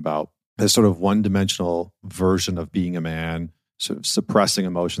talking about, this sort of one-dimensional version of being a man, sort of suppressing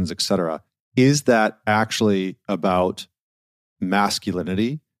emotions, etc. Is that actually about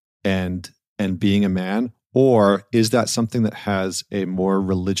masculinity and being a man, or is that something that has a more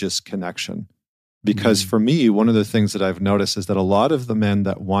religious connection? Because for me, one of the things that I've noticed is that a lot of the men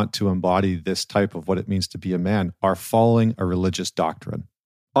that want to embody this type of what it means to be a man are following a religious doctrine.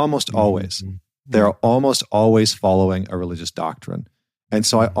 Almost always. They're almost always following a religious doctrine. And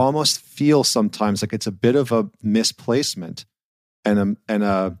so I almost feel sometimes like it's a bit of a misplacement and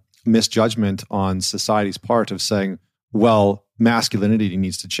a misjudgment on society's part of saying, well, masculinity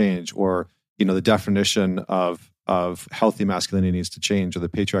needs to change, or the definition of healthy masculinity needs to change, or the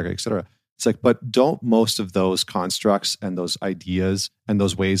patriarchy, et cetera. It's but don't most of those constructs and those ideas and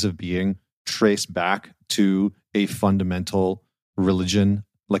those ways of being trace back to a fundamental religion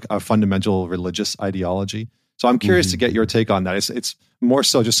like a fundamental religious ideology. So I'm curious to get your take on that. It's more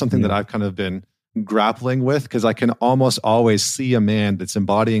so just something that I've kind of been grappling with, because I can almost always see a man that's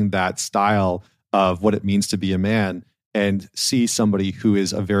embodying that style of what it means to be a man, and see somebody who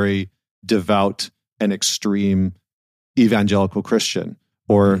is a very devout and extreme evangelical Christian,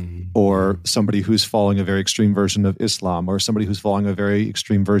 or somebody who's following a very extreme version of Islam, or somebody who's following a very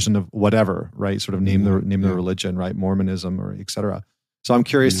extreme version of whatever, right? Sort of name the religion, right? Mormonism, or etc. So I'm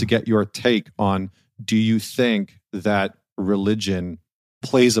curious to get your take on, do you think that religion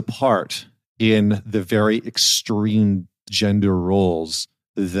plays a part in the very extreme gender roles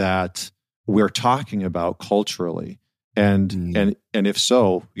that we're talking about culturally? And if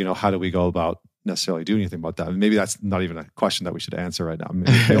so, how do we go about necessarily do anything about that? And maybe that's not even a question that we should answer right now.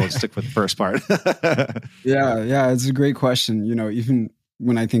 Maybe we'll stick with the first part. Yeah, it's a great question. Even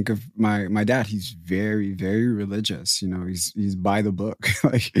when I think of my dad, he's very, very religious. He's by the book.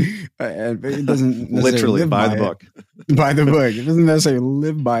 Like, it doesn't literally by the book. By the book. It doesn't necessarily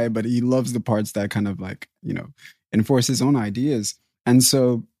live by it, but he loves the parts that kind of like, enforce his own ideas. And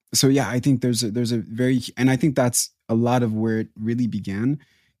so yeah, I think there's a very, and I think that's a lot of where it really began.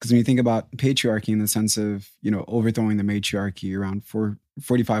 Because when you think about patriarchy in the sense of, overthrowing the matriarchy around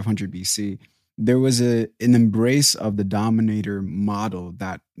 4500 BC, there was an embrace of the dominator model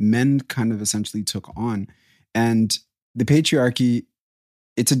that men kind of essentially took on. And the patriarchy,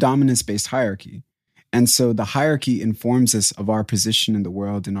 it's a dominance-based hierarchy. And so the hierarchy informs us of our position in the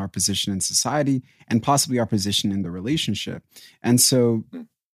world and our position in society, and possibly our position in the relationship. And so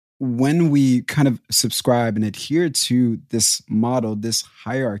when we kind of subscribe and adhere to this model, this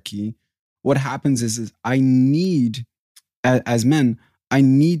hierarchy, what happens is I need, as men, I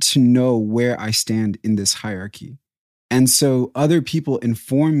need to know where I stand in this hierarchy. And so other people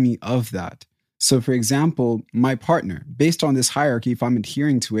inform me of that. So for example, my partner, based on this hierarchy, if I'm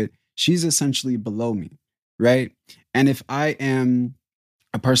adhering to it, she's essentially below me, right? And if I am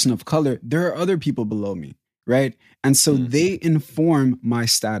a person of color, there are other people below me, right? And so they inform my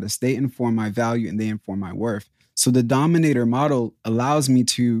status, they inform my value, and they inform my worth. So the dominator model allows me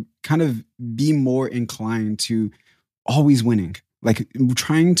to kind of be more inclined to always winning, like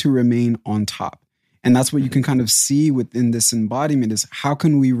trying to remain on top. And that's what you can kind of see within this embodiment is, how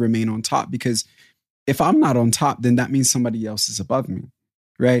can we remain on top? Because if I'm not on top, then that means somebody else is above me,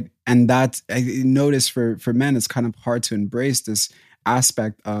 right? And that, I notice for men, it's kind of hard to embrace this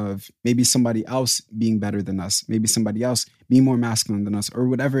aspect of maybe somebody else being better than us, maybe somebody else being more masculine than us, or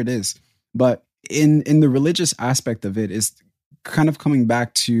whatever it is. But in the religious aspect of it is kind of coming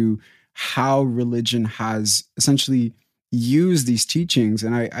back to how religion has essentially used these teachings.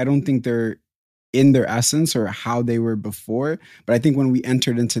 And I don't think they're in their essence or how they were before. But I think when we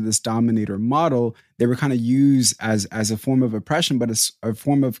entered into this dominator model, they were kind of used as a form of oppression, but as a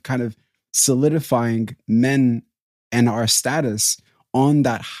form of kind of solidifying men and our status on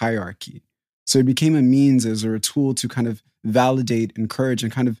that hierarchy. So it became a means as or a tool to kind of validate, encourage,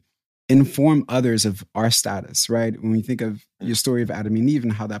 and kind of inform others of our status, right? When we think of your story of Adam and Eve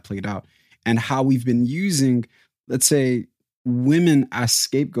and how that played out, and how we've been using, let's say, women as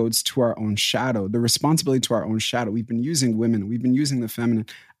scapegoats to our own shadow, the responsibility to our own shadow. We've been using women, we've been using the feminine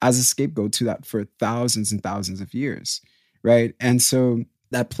as a scapegoat to that for thousands and thousands of years, right? And so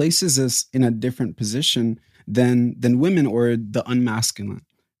that places us in a different position than women or the unmasculine,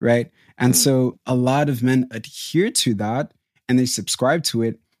 right? And so a lot of men adhere to that and they subscribe to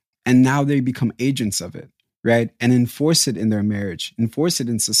it, and now they become agents of it, right? And enforce it in their marriage, enforce it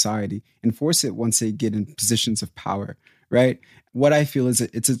in society, enforce it once they get in positions of power, right? What I feel is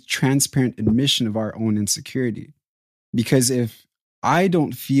it's a transparent admission of our own insecurity. Because if I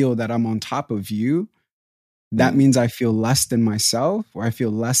don't feel that I'm on top of you, that means I feel less than myself, or I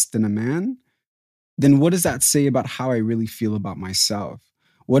feel less than a man. Then what does that say about how I really feel about myself?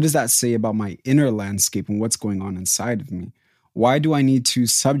 What does that say about my inner landscape and what's going on inside of me? Why do I need to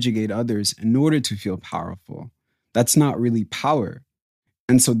subjugate others in order to feel powerful? That's not really power.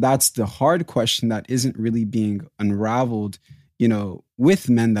 And so that's the hard question that isn't really being unraveled, with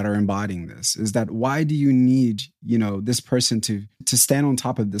men that are embodying this, is that why do you need, this person to stand on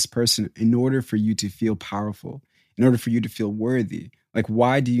top of this person in order for you to feel powerful, in order for you to feel worthy? Like,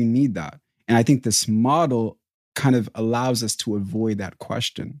 why do you need that? And I think this model kind of allows us to avoid that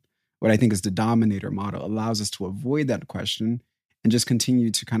question. What I think is the dominator model allows us to avoid that question and just continue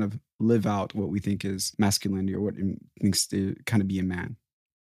to kind of live out what we think is masculinity, or what it thinks to kind of be a man.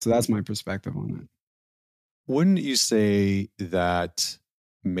 So that's my perspective on it. Wouldn't you say that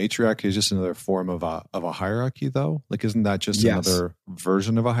matriarchy is just another form of a hierarchy, though? Like, isn't that just another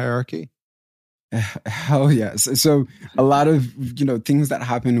version of a hierarchy? Hell yes. So a lot of, things that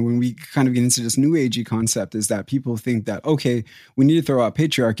happen when we kind of get into this new agey concept is that people think that, okay, we need to throw out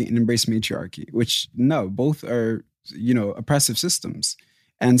patriarchy and embrace matriarchy, which no, both are, oppressive systems.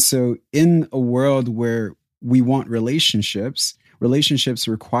 And so in a world where we want relationships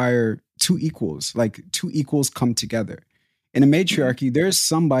require two equals, like two equals come together. In a matriarchy, there's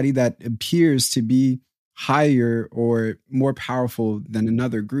somebody that appears to be higher or more powerful than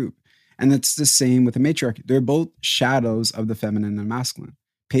another group. And it's the same with the matriarchy. They're both shadows of the feminine and masculine.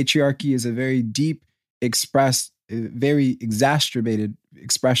 Patriarchy is a very deep, expressed, very exacerbated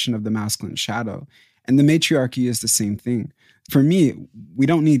expression of the masculine shadow. And the matriarchy is the same thing. For me, we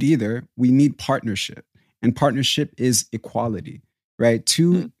don't need either. We need partnership. And partnership is equality, right?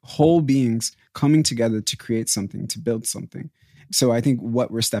 Two whole beings coming together to create something, to build something. So I think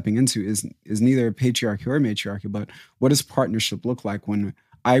what we're stepping into is neither patriarchy or matriarchy, but what does partnership look like when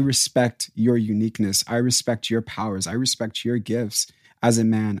I respect your uniqueness, I respect your powers, I respect your gifts as a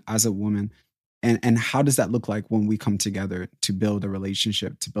man, as a woman. And how does that look like when we come together to build a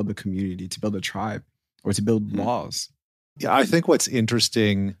relationship, to build a community, to build a tribe, or to build laws? Yeah, I think what's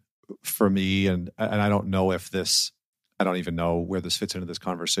interesting for me, and I don't know if this, I don't even know where this fits into this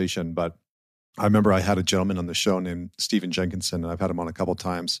conversation, but I remember I had a gentleman on the show named Stephen Jenkinson, and I've had him on a couple of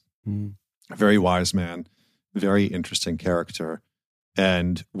times. A very wise man, very interesting character.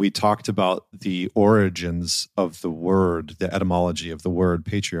 And we talked about the origins of the word, the etymology of the word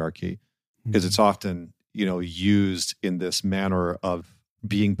patriarchy, because it's often, used in this manner of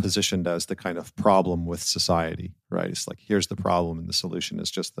being positioned as the kind of problem with society, right? It's like, here's the problem, and the solution is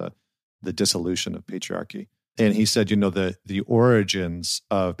just the dissolution of patriarchy. And he said, the origins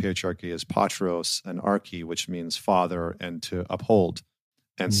of patriarchy is patros and archi, which means father and to uphold.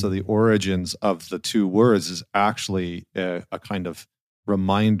 And so the origins of the two words is actually a kind of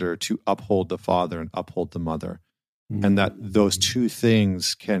reminder to uphold the father and uphold the mother, and that those two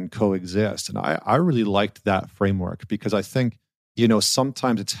things can coexist. And I really liked that framework because I think,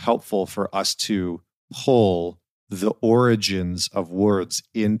 sometimes it's helpful for us to pull the origins of words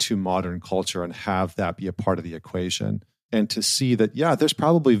into modern culture and have that be a part of the equation, and to see that, yeah, there's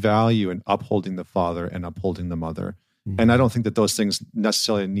probably value in upholding the father and upholding the mother. And I don't think that those things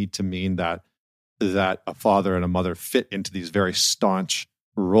necessarily need to mean that a father and a mother fit into these very staunch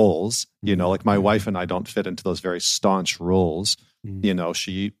roles. Like my wife and I don't fit into those very staunch roles.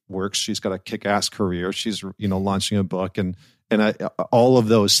 She works, she's got a kick-ass career, she's, launching a book and all of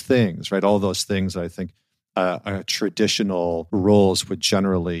those things, right? All of those things that I think traditional roles would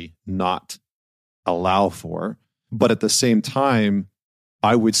generally not allow for. But at the same time,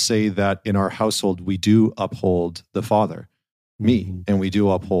 I would say that in our household, we do uphold the father, me, and we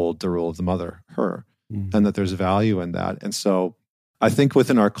do uphold the role of the mother, her, and that there's value in that. And so I think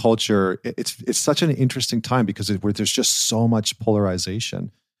within our culture, it's such an interesting time because there's just so much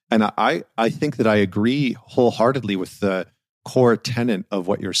polarization. And I think that I agree wholeheartedly with the core tenet of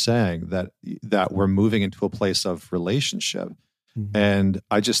what you're saying, that we're moving into a place of relationship. And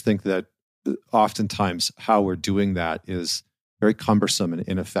I just think that oftentimes how we're doing that is very cumbersome and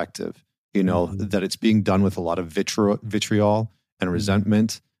ineffective, that it's being done with a lot of vitriol and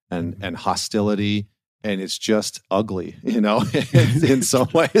resentment and hostility. And it's just ugly, in some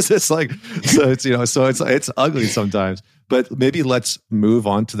ways. It's like, it's ugly sometimes. But maybe let's move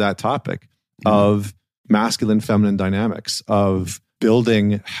on to that topic of masculine, feminine dynamics, of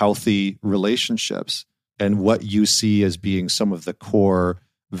building healthy relationships, and what you see as being some of the core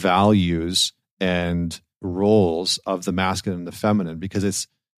values and roles of the masculine and the feminine, because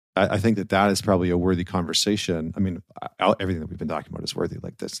I think that is probably a worthy conversation. I mean, everything that we've been talking about is worthy.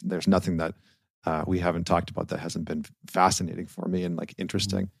 Like this, there's nothing that we haven't talked about that hasn't been fascinating for me and like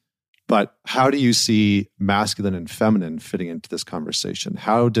interesting. But how do you see masculine and feminine fitting into this conversation?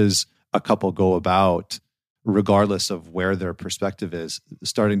 How does a couple go about, regardless of where their perspective is,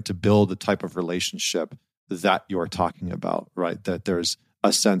 starting to build the type of relationship that you're talking about, right? That there's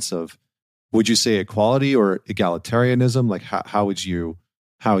a sense of, would you say equality or egalitarianism? Like how would you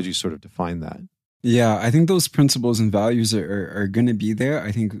sort of define that? Yeah, I think those principles and values are going to be there.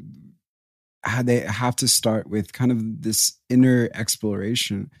 I think they have to start with kind of this inner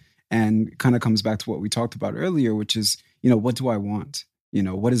exploration, and kind of comes back to what we talked about earlier, which is, what do I want?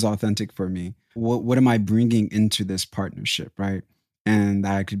 What is authentic for me? What am I bringing into this partnership, right? And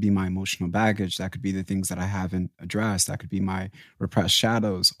that could be my emotional baggage. That could be the things that I haven't addressed. That could be my repressed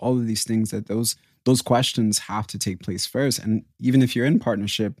shadows. All of these things, that those questions have to take place first. And even if you're in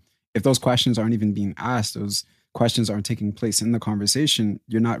partnership, if those questions aren't even being asked, those questions aren't taking place in the conversation,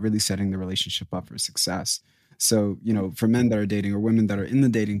 you're not really setting the relationship up for success. So, for men that are dating or women that are in the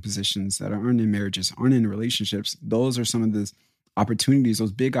dating positions that aren't in marriages, aren't in relationships, those are some of the opportunities,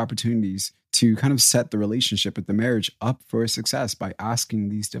 those big opportunities to kind of set the relationship with the marriage up for success by asking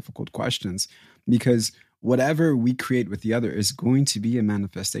these difficult questions. Because whatever we create with the other is going to be a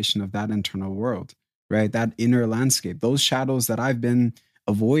manifestation of that internal world, right? That inner landscape, those shadows that I've been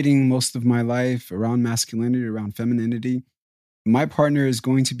avoiding most of my life around masculinity, around femininity. My partner is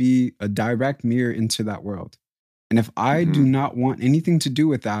going to be a direct mirror into that world. And if I do not want anything to do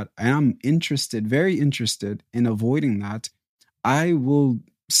with that, and I'm interested, very interested in avoiding that, I will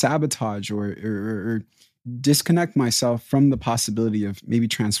sabotage or disconnect myself from the possibility of maybe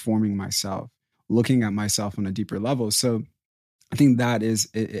transforming myself, looking at myself on a deeper level. So I think that is,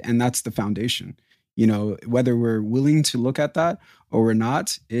 and that's the foundation. Whether we're willing to look at that or we're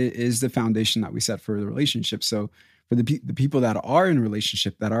not, it is the foundation that we set for the relationship. So for the people that are in a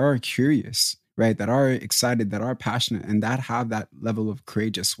relationship, that are curious, right, that are excited, that are passionate, and that have that level of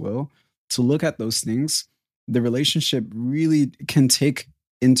courageous will to look at those things, the relationship really can take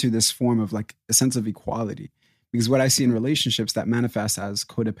into this form of like a sense of equality. Because what I see in relationships that manifest as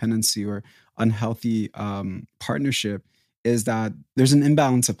codependency or unhealthy partnership is that there's an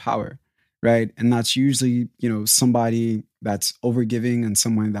imbalance of power, right? And that's usually, somebody that's overgiving and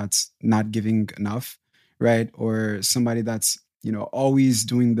someone that's not giving enough, right? Or somebody that's, always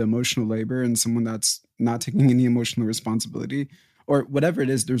doing the emotional labor and someone that's not taking any emotional responsibility or whatever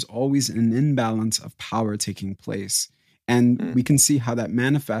it is. There's always an imbalance of power taking place. And we can see how that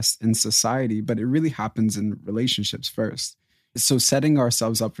manifests in society, but it really happens in relationships first. So setting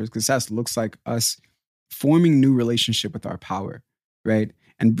ourselves up for success looks like us forming new relationship with our power, right?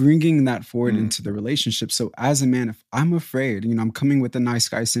 And bringing that forward into the relationship. So as a man, if I'm afraid, I'm coming with the nice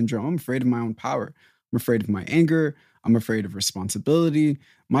guy syndrome, I'm afraid of my own power. I'm afraid of my anger. I'm afraid of responsibility.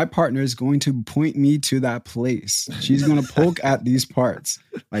 My partner is going to point me to that place. She's going to poke at these parts.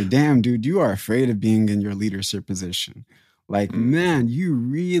 Like, damn, dude, you are afraid of being in your leadership position. Like, man, you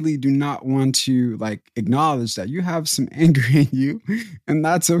really do not want to acknowledge that you have some anger in you, and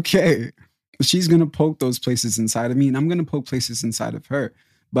that's okay. She's going to poke those places inside of me, and I'm going to poke places inside of her.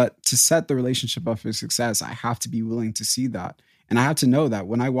 But to set the relationship up for success, I have to be willing to see that. And I have to know that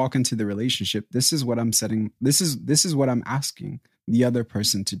when I walk into the relationship, this is what I'm setting. This is what I'm asking the other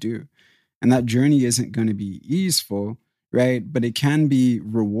person to do. And that journey isn't going to be easeful, right? But it can be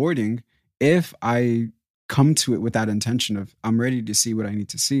rewarding if I come to it with that intention of I'm ready to see what I need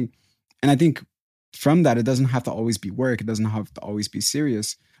to see. And I think from that, it doesn't have to always be work. It doesn't have to always be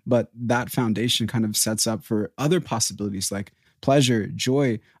serious. But that foundation kind of sets up for other possibilities like pleasure,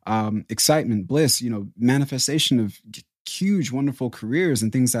 joy, excitement, bliss, manifestation of huge, wonderful careers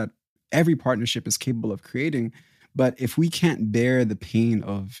and things that every partnership is capable of creating. But if we can't bear the pain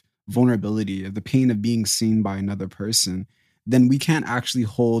of vulnerability, of the pain of being seen by another person, then we can't actually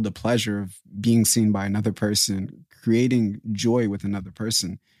hold the pleasure of being seen by another person, creating joy with another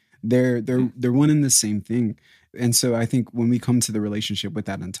person. They're one and the same thing. And so I think when we come to the relationship with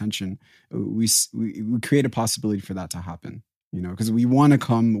that intention, we create a possibility for that to happen, because we want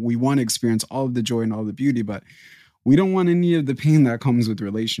to experience all of the joy and all the beauty, but we don't want any of the pain that comes with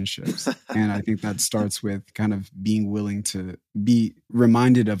relationships. And I think that starts with kind of being willing to be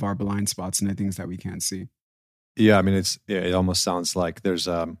reminded of our blind spots and the things that we can't see. Yeah, I mean, it almost sounds like there's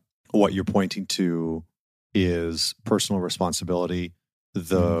what you're pointing to is personal responsibility,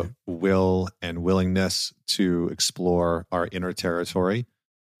 the will and willingness to explore our inner territory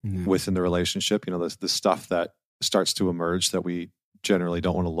within the relationship. The stuff that starts to emerge that we generally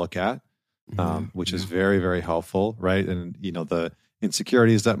don't want to look at, which is very, very helpful, right? And the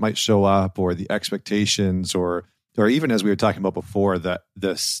insecurities that might show up, or the expectations, or even as we were talking about before, that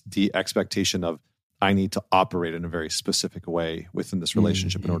the expectation of I need to operate in a very specific way within this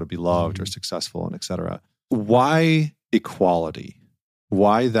relationship in order to be loved or successful, and et cetera. Why equality?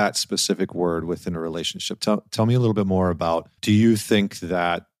 Why that specific word within a relationship? Tell me a little bit more about, do you think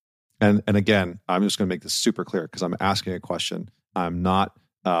that, and again, I'm just going to make this super clear because I'm asking a question. I'm not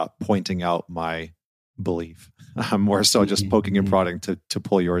pointing out my belief. I'm more so just poking and prodding to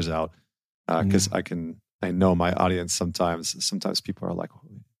pull yours out. Because I know my audience sometimes people are like,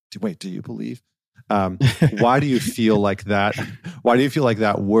 wait, do you believe? Why do you feel like that? Why do you feel like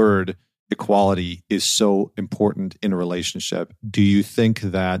that word equality is so important in a relationship? Do you think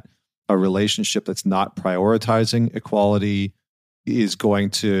that a relationship that's not prioritizing equality is going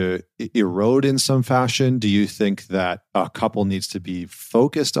to erode in some fashion? Do you think that a couple needs to be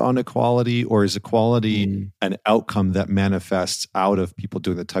focused on equality, or is equality an outcome that manifests out of people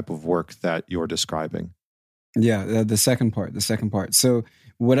doing the type of work that you're describing? Yeah, the second part. So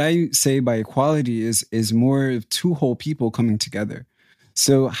what I say by equality is more of two whole people coming together.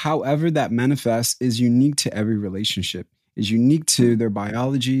 So however that manifests is unique to every relationship, is unique to their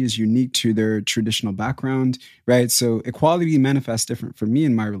biology, is unique to their traditional background, right? So equality manifests different for me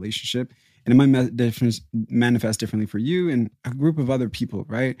in my relationship, and it might manifest differently for you and a group of other people,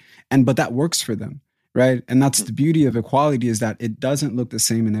 right? But that works for them, right? And that's the beauty of equality, is that it doesn't look the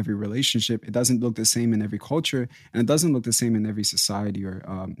same in every relationship. It doesn't look the same in every culture, and it doesn't look the same in every society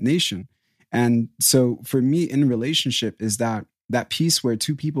or nation. And so for me in relationship is that piece where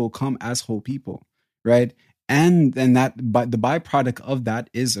two people come as whole people, right? And then but the byproduct of that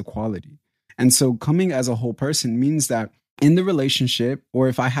is equality. And so coming as a whole person means that in the relationship, or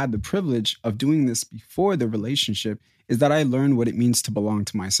if I had the privilege of doing this before the relationship, is that I learned what it means to belong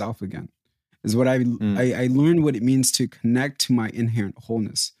to myself again. Is what I learned what it means to connect to my inherent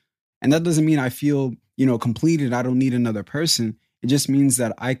wholeness. And that doesn't mean I feel, completed. I don't need another person. It just means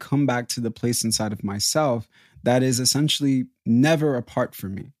that I come back to the place inside of myself that is essentially never apart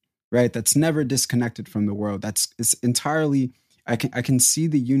from me, right? That's never disconnected from the world. It's entirely, I can see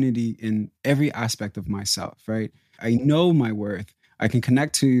the unity in every aspect of myself, right? I know my worth. I can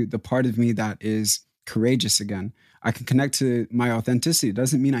connect to the part of me that is courageous again. I can connect to my authenticity. It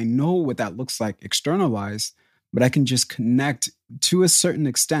doesn't mean I know what that looks like externalized, but I can just connect to a certain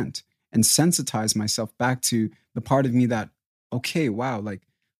extent and sensitize myself back to the part of me that, okay, wow, like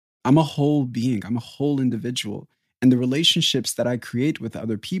I'm a whole being, I'm a whole individual. And the relationships that I create with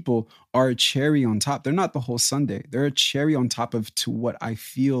other people are a cherry on top. They're not the whole sundae. They're a cherry on top of to what I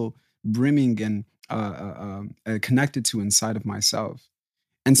feel brimming and connected to inside of myself.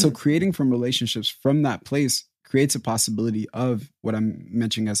 And so creating from relationships from that place creates a possibility of what I'm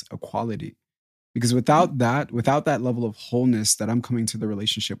mentioning as equality. Because without that level of wholeness that I'm coming to the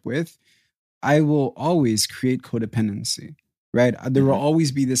relationship with, I will always create codependency, right? There will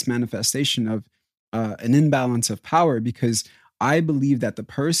always be this manifestation of an imbalance of power, because I believe that the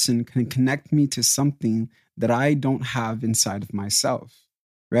person can connect me to something that I don't have inside of myself,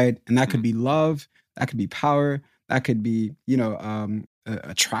 right? And that could be love, that could be power, that could be,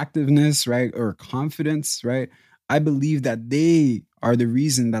 attractiveness, right? Or confidence, right? I believe that they are the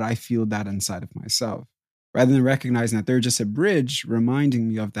reason that I feel that inside of myself, rather than recognizing that they're just a bridge reminding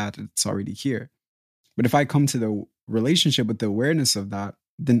me of that it's already here. But if I come to the relationship with the awareness of that,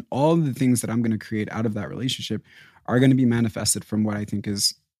 then all the things that I'm going to create out of that relationship are going to be manifested from what I think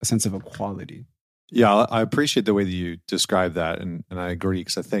is a sense of equality. Yeah, I appreciate the way that you describe that. And I agree,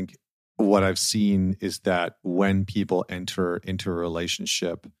 because I think what I've seen is that when people enter into a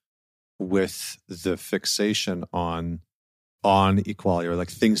relationship with the fixation on equality, or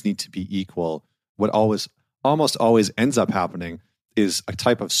like things need to be equal, what almost always ends up happening is a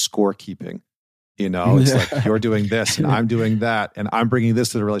type of scorekeeping. It's like you're doing this and I'm doing that, and I'm bringing this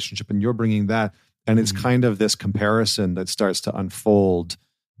to the relationship and you're bringing that. And it's kind of this comparison that starts to unfold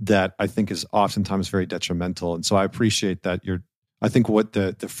that I think is oftentimes very detrimental. And so I appreciate that I think what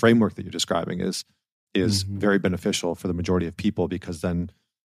the framework that you're describing is very beneficial for the majority of people, because then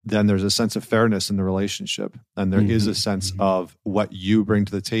there's a sense of fairness in the relationship. And there is a sense of what you bring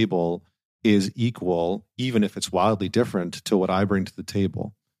to the table is equal, even if it's wildly different to what I bring to the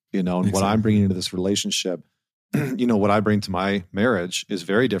table. And what I'm bringing into this relationship, what I bring to my marriage is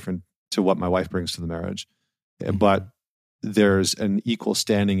very different to what my wife brings to the marriage. But there's an equal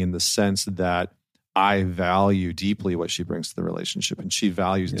standing in the sense that I value deeply what she brings to the relationship, and she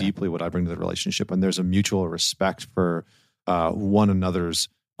values deeply what I bring to the relationship. And there's a mutual respect for one another's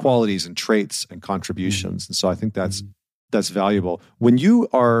qualities and traits and contributions. And so I think that's valuable. When you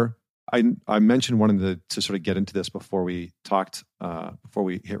are, I mentioned wanting to sort of get into this before we talked, before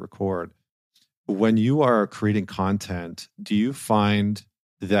we hit record. When you are creating content, do you find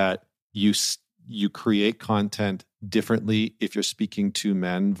that you create content differently if you're speaking to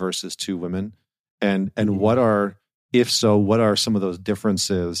men versus to women? And what are some of those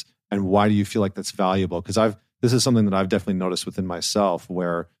differences, and why do you feel like that's valuable? Because this is something that I've definitely noticed within myself,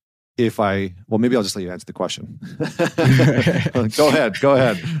 where maybe I'll just let you answer the question. Go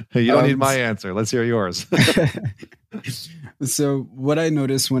ahead. Hey, you don't need my answer. Let's hear yours. So what I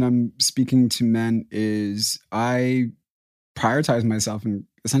notice when I'm speaking to men is I prioritize myself in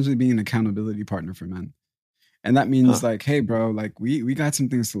essentially being an accountability partner for men. And that means like, hey, bro, like we got some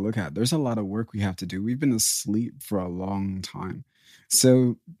things to look at. There's a lot of work we have to do. We've been asleep for a long time.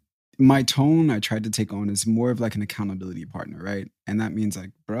 So my tone I tried to take on is more of like an accountability partner, right? And that means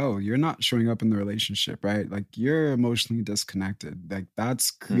like, bro, you're not showing up in the relationship, right? Like you're emotionally disconnected. Like that's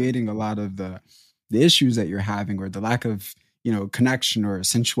creating a lot of the issues that you're having, or the lack of, connection or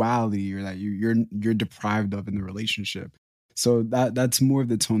sensuality, or that you're deprived of in the relationship. So that's more of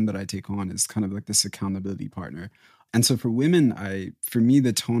the tone that I take on, is kind of like this accountability partner. And so for women, for me,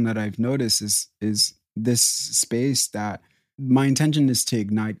 the tone that I've noticed is this space that my intention is to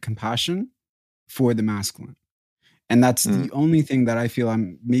ignite compassion for the masculine. And that's the only thing that I feel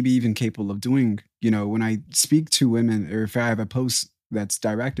I'm maybe even capable of doing. When I speak to women, or if I have a post that's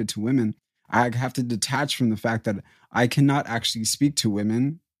directed to women, I have to detach from the fact that I cannot actually speak to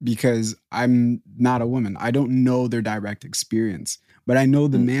women because I'm not a woman. I don't know their direct experience, but I know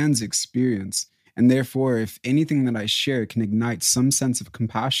the man's experience. And therefore, if anything that I share can ignite some sense of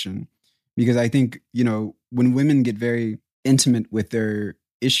compassion, because I think, when women get very intimate with their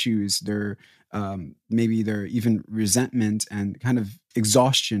issues, their maybe their even resentment and kind of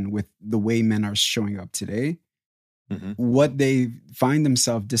exhaustion with the way men are showing up today, what they find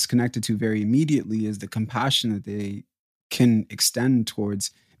themselves disconnected to very immediately is the compassion that they can extend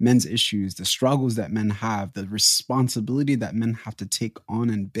towards men's issues, the struggles that men have, the responsibility that men have to take on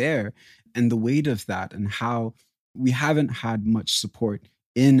and bear, and the weight of that, and how we haven't had much support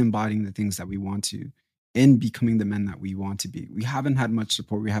in embodying the things that we want to, in becoming the men that we want to be. We haven't had much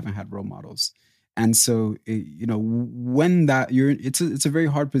support. We haven't had role models. And so, when it's a very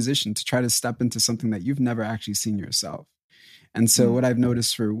hard position to try to step into something that you've never actually seen yourself. And so what I've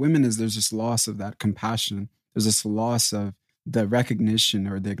noticed for women is there's this loss of that compassion. There's this loss of the recognition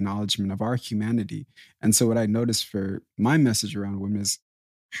or the acknowledgement of our humanity. And so what I noticed for my message around women is,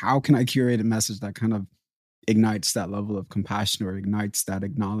 how can I curate a message that kind of ignites that level of compassion, or ignites that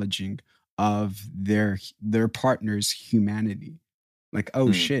acknowledging of their partner's humanity? Like,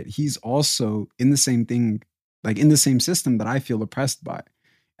 oh shit, he's also in the same thing, like in the same system that I feel oppressed by.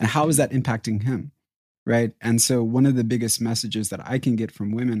 And how is that impacting him? Right. And so one of the biggest messages that I can get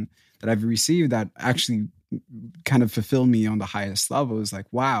from women that I've received that actually kind of fulfill me on the highest level is like,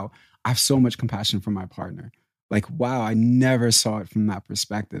 wow, I have so much compassion for my partner. Like, wow, I never saw it from that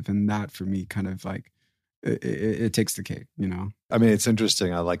perspective. And that for me kind of like, it takes the cake, I mean, it's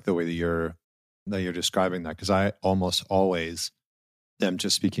interesting. I like the way that you're describing that, because I almost always am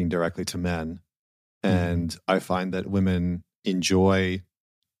just speaking directly to men. And I find that women enjoy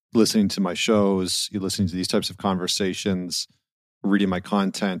listening to my shows, listening to these types of conversations, reading my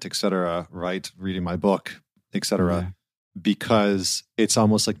content, et cetera, right? Reading my book, et cetera, because it's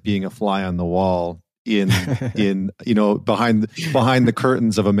almost like being a fly on the wall in behind the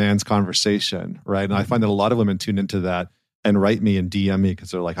curtains of a man's conversation, right? And I find that a lot of women tune into that and write me and DM me because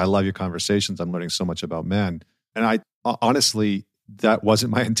they're like, I love your conversations. I'm learning so much about men. And I honestly, that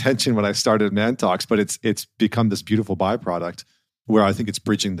wasn't my intention when I started Man Talks, but it's become this beautiful byproduct where I think it's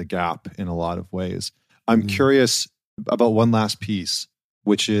bridging the gap in a lot of ways. I'm curious about one last piece,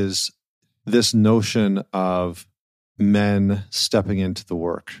 which is this notion of men stepping into the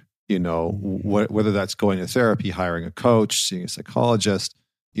work, whether that's going to therapy, hiring a coach, seeing a psychologist,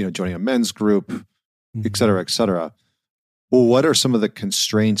 joining a men's group, et cetera, et cetera. Well, what are some of the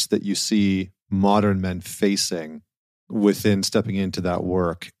constraints that you see modern men facing within stepping into that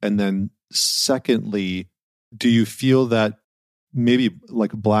work? And then secondly, do you feel that maybe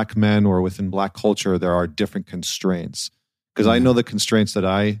like Black men or within Black culture, there are different constraints? Because I know the constraints that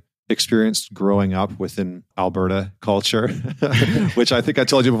I experienced growing up within Alberta culture, which I think I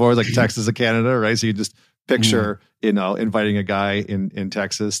told you before, was like Texas and Canada, right? So you just picture, inviting a guy in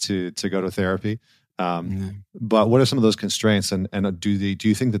Texas to go to therapy. But what are some of those constraints, and do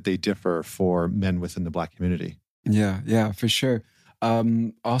you think that they differ for men within the Black community? Yeah, for sure.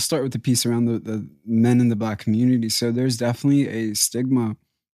 I'll start with the piece around the men in the Black community. So there's definitely a stigma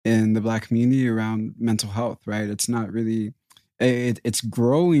in the Black community around mental health, right? It's not really, it's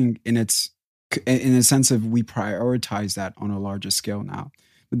growing in a sense of we prioritize that on a larger scale now.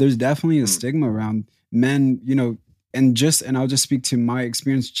 But there's definitely a stigma around men, and I'll just speak to my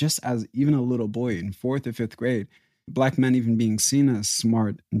experience just as even a little boy in 4th or 5th grade, Black men even being seen as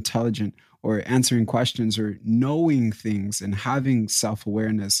smart, intelligent, or answering questions or knowing things and having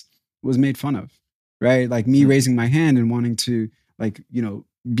self-awareness was made fun of, right? Like me raising my hand and wanting to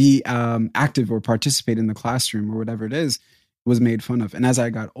be active or participate in the classroom or whatever it is was made fun of. And as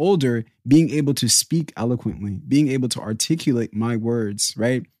I got older, being able to speak eloquently, being able to articulate my words,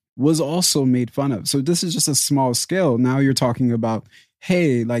 right, was also made fun of. So this is just a small scale. Now you're talking about,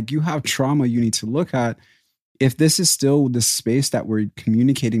 hey, like you have trauma you need to look at. If this is still the space that we're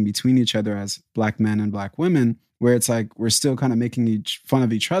communicating between each other as Black men and Black women, where it's like we're still kind of making fun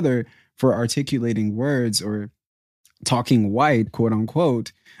of each other for articulating words or talking white, quote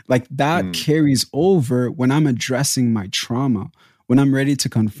unquote, like that carries over when I'm addressing my trauma, when I'm ready to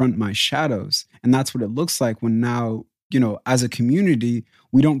confront my shadows. And that's what it looks like when now, as a community,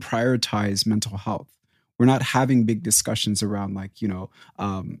 we don't prioritize mental health. We're not having big discussions around like,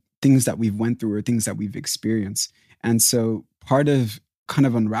 things that we've went through or things that we've experienced. And so part of kind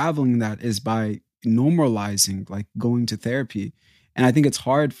of unraveling that is by normalizing, like going to therapy. And I think it's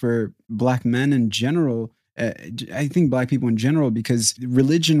hard for Black men in general. I think Black people in general, because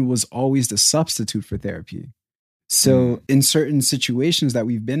religion was always the substitute for therapy. So in certain situations that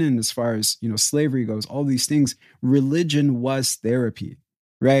we've been in, as far as, slavery goes, all these things, religion was therapy,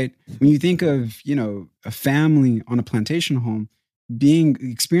 right? When you think of, a family on a plantation home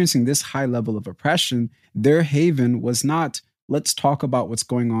experiencing this high level of oppression, their haven was not, let's talk about what's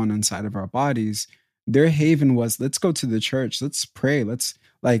going on inside of our bodies. Their haven was, let's go to the church, let's pray, let's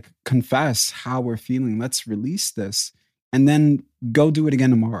like confess how we're feeling, let's release this, and then go do it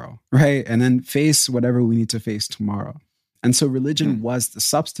again tomorrow, right? And then face whatever we need to face tomorrow. And so religion was the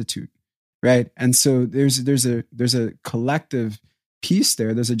substitute, right? And so there's a collective piece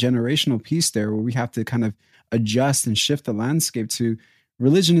there. There's a generational piece there where we have to kind of adjust and shift the landscape to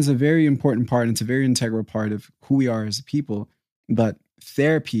religion is a very important part. And it's a very integral part of who we are as a people. But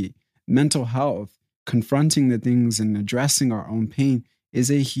therapy, mental health, confronting the things and addressing our own pain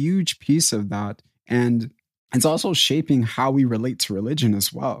is a huge piece of that. And it's also shaping how we relate to religion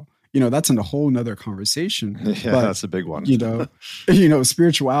as well. That's in a whole nother conversation. Yeah, but, that's a big one.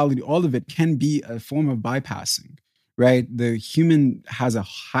 Spirituality, all of it can be a form of bypassing, right? The human has a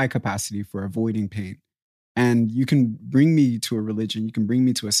high capacity for avoiding pain. And you can bring me to a religion, you can bring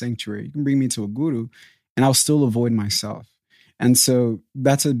me to a sanctuary, you can bring me to a guru, and I'll still avoid myself. And so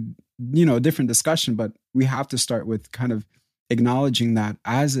that's a different discussion, but we have to start with kind of acknowledging that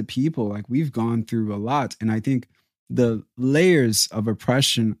as a people, like we've gone through a lot. And I think the layers of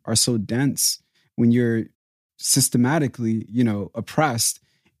oppression are so dense when you're systematically, oppressed.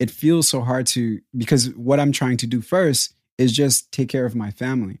 It feels so hard because what I'm trying to do first is just take care of my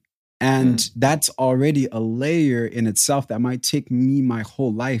family. And that's already a layer in itself that might take me my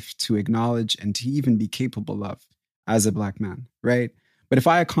whole life to acknowledge and to even be capable of as a Black man, right? But if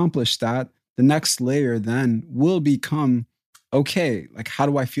I accomplish that, the next layer then will become, okay, like how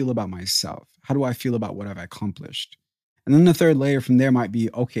do I feel about myself? How do I feel about what I've accomplished? And then the third layer from there might be,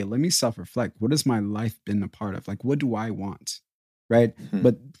 okay, let me self-reflect. What has my life been a part of? Like, what do I want? Right?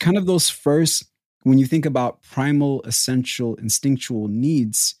 But kind of those first, when you think about primal, essential, instinctual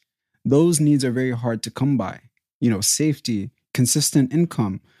needs, those needs are very hard to come by. Safety, consistent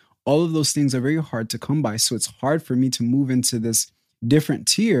income, all of those things are very hard to come by. So it's hard for me to move into this different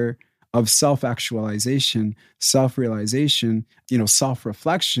tier of self-actualization, self-realization,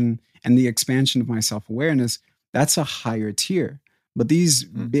 self-reflection, and the expansion of my self-awareness. That's a higher tier. But these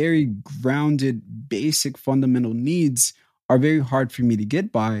very grounded, basic, fundamental needs are very hard for me to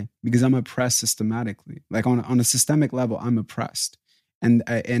get by because I'm oppressed systematically. Like on a systemic level, I'm oppressed. And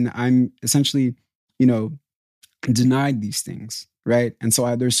I'm essentially, denied these things, right? And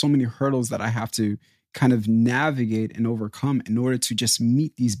so there's so many hurdles that I have to kind of navigate and overcome in order to just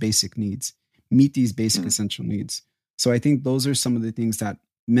meet these basic needs, meet these basic essential needs. So I think those are some of the things that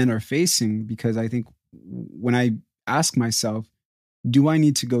men are facing, because I think when I ask myself, do I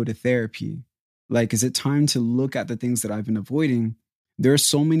need to go to therapy? Like, is it time to look at the things that I've been avoiding? There are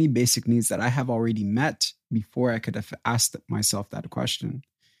so many basic needs that I have already met before I could have asked myself that question.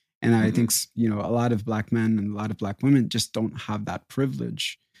 And I think, a lot of Black men and a lot of Black women just don't have that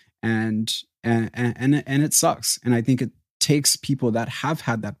privilege. And it sucks. And I think it takes people that have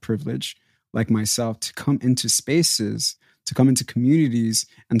had that privilege, like myself, to come into spaces, to come into communities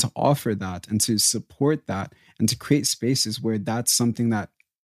and to offer that and to support that and to create spaces where that's something that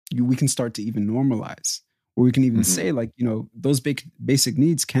we can start to even normalize, where we can even say, like, those basic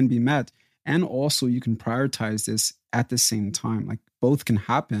needs can be met. And also you can prioritize this at the same time. Like, both can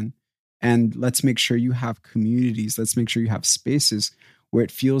happen. And let's make sure you have communities. Let's make sure you have spaces where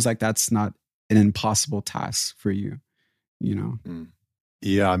it feels like that's not an impossible task for you,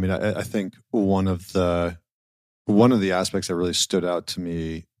 Yeah. I mean, I think one of the aspects that really stood out to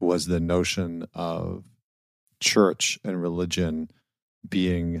me was the notion of church and religion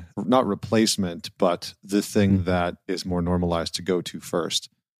being not replacement, but the thing that is more normalized to go to first.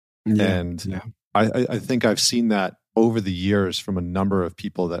 I think I've seen that over the years from a number of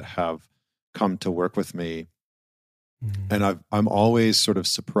people that have come to work with me. And I'm always sort of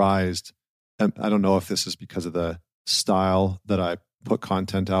surprised. And I don't know if this is because of the style that I put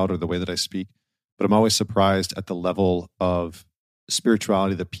content out or the way that I speak, but I'm always surprised at the level of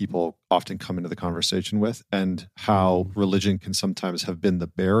spirituality that people often come into the conversation with, and how religion can sometimes have been the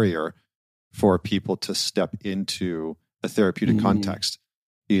barrier for people to step into a therapeutic context,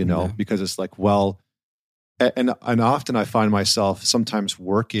 because it's like, well, and often I find myself sometimes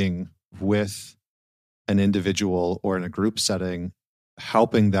working with an individual or in a group setting,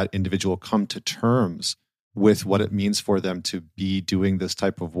 helping that individual come to terms with what it means for them to be doing this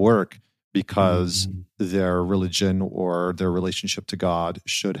type of work because their religion or their relationship to God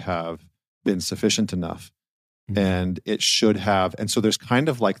should have been sufficient enough. And it should have. And so there's kind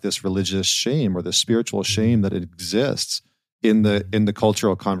of like this religious shame or the spiritual shame that exists in the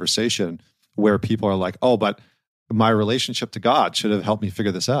cultural conversation where people are like, oh, but my relationship to God should have helped me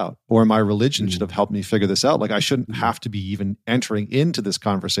figure this out, or my religion should have helped me figure this out. Like I shouldn't have to be even entering into this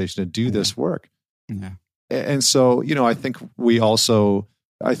conversation to do this work. Yeah. And so, I think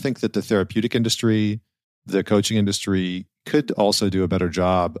I think that the therapeutic industry, the coaching industry could also do a better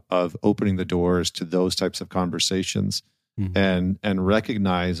job of opening the doors to those types of conversations and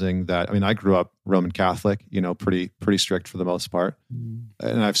recognizing that, I grew up Roman Catholic, pretty strict for the most part.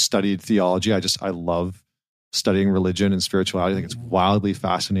 And I've studied theology. I love studying religion and spirituality. I think it's wildly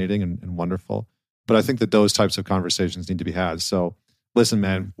fascinating and wonderful. But I think that those types of conversations need to be had. So listen,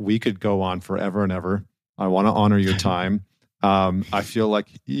 man, we could go on forever and ever. I want to honor your time. I feel like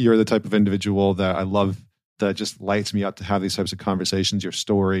you're the type of individual that I love, that just lights me up to have these types of conversations, your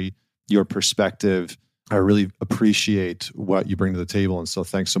story, your perspective. I really appreciate what you bring to the table. And so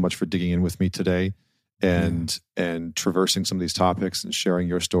thanks so much for digging in with me today and traversing some of these topics and sharing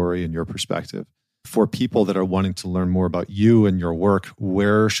your story and your perspective. For people that are wanting to learn more about you and your work,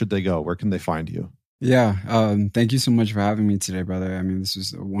 where should they go? Where can they find you? Yeah. Thank you so much for having me today, brother. This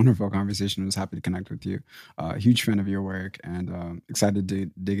was a wonderful conversation. I was happy to connect with you. Huge fan of your work and excited to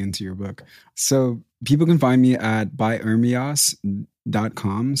dig into your book. So people can find me at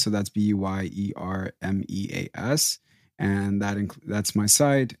byermeas.com. So that's BYERMEAS. And that's my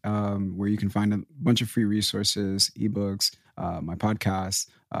site where you can find a bunch of free resources, ebooks, my podcast,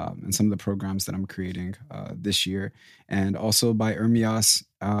 and some of the programs that I'm creating this year. And also by Ermias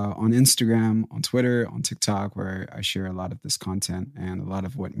on Instagram, on Twitter, on TikTok, where I share a lot of this content and a lot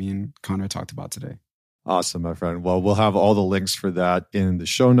of what me and Connor talked about today. Awesome, my friend. Well, we'll have all the links for that in the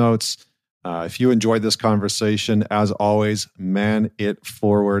show notes. If you enjoyed this conversation, as always, man it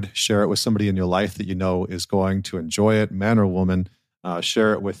forward. Share it with somebody in your life that you know is going to enjoy it, man or woman.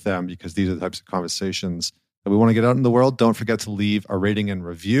 Share it with them because these are the types of conversations that we want to get out in the world. Don't forget to leave a rating and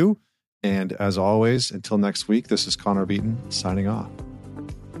review. And as always, until next week, this is Connor Beaton signing off.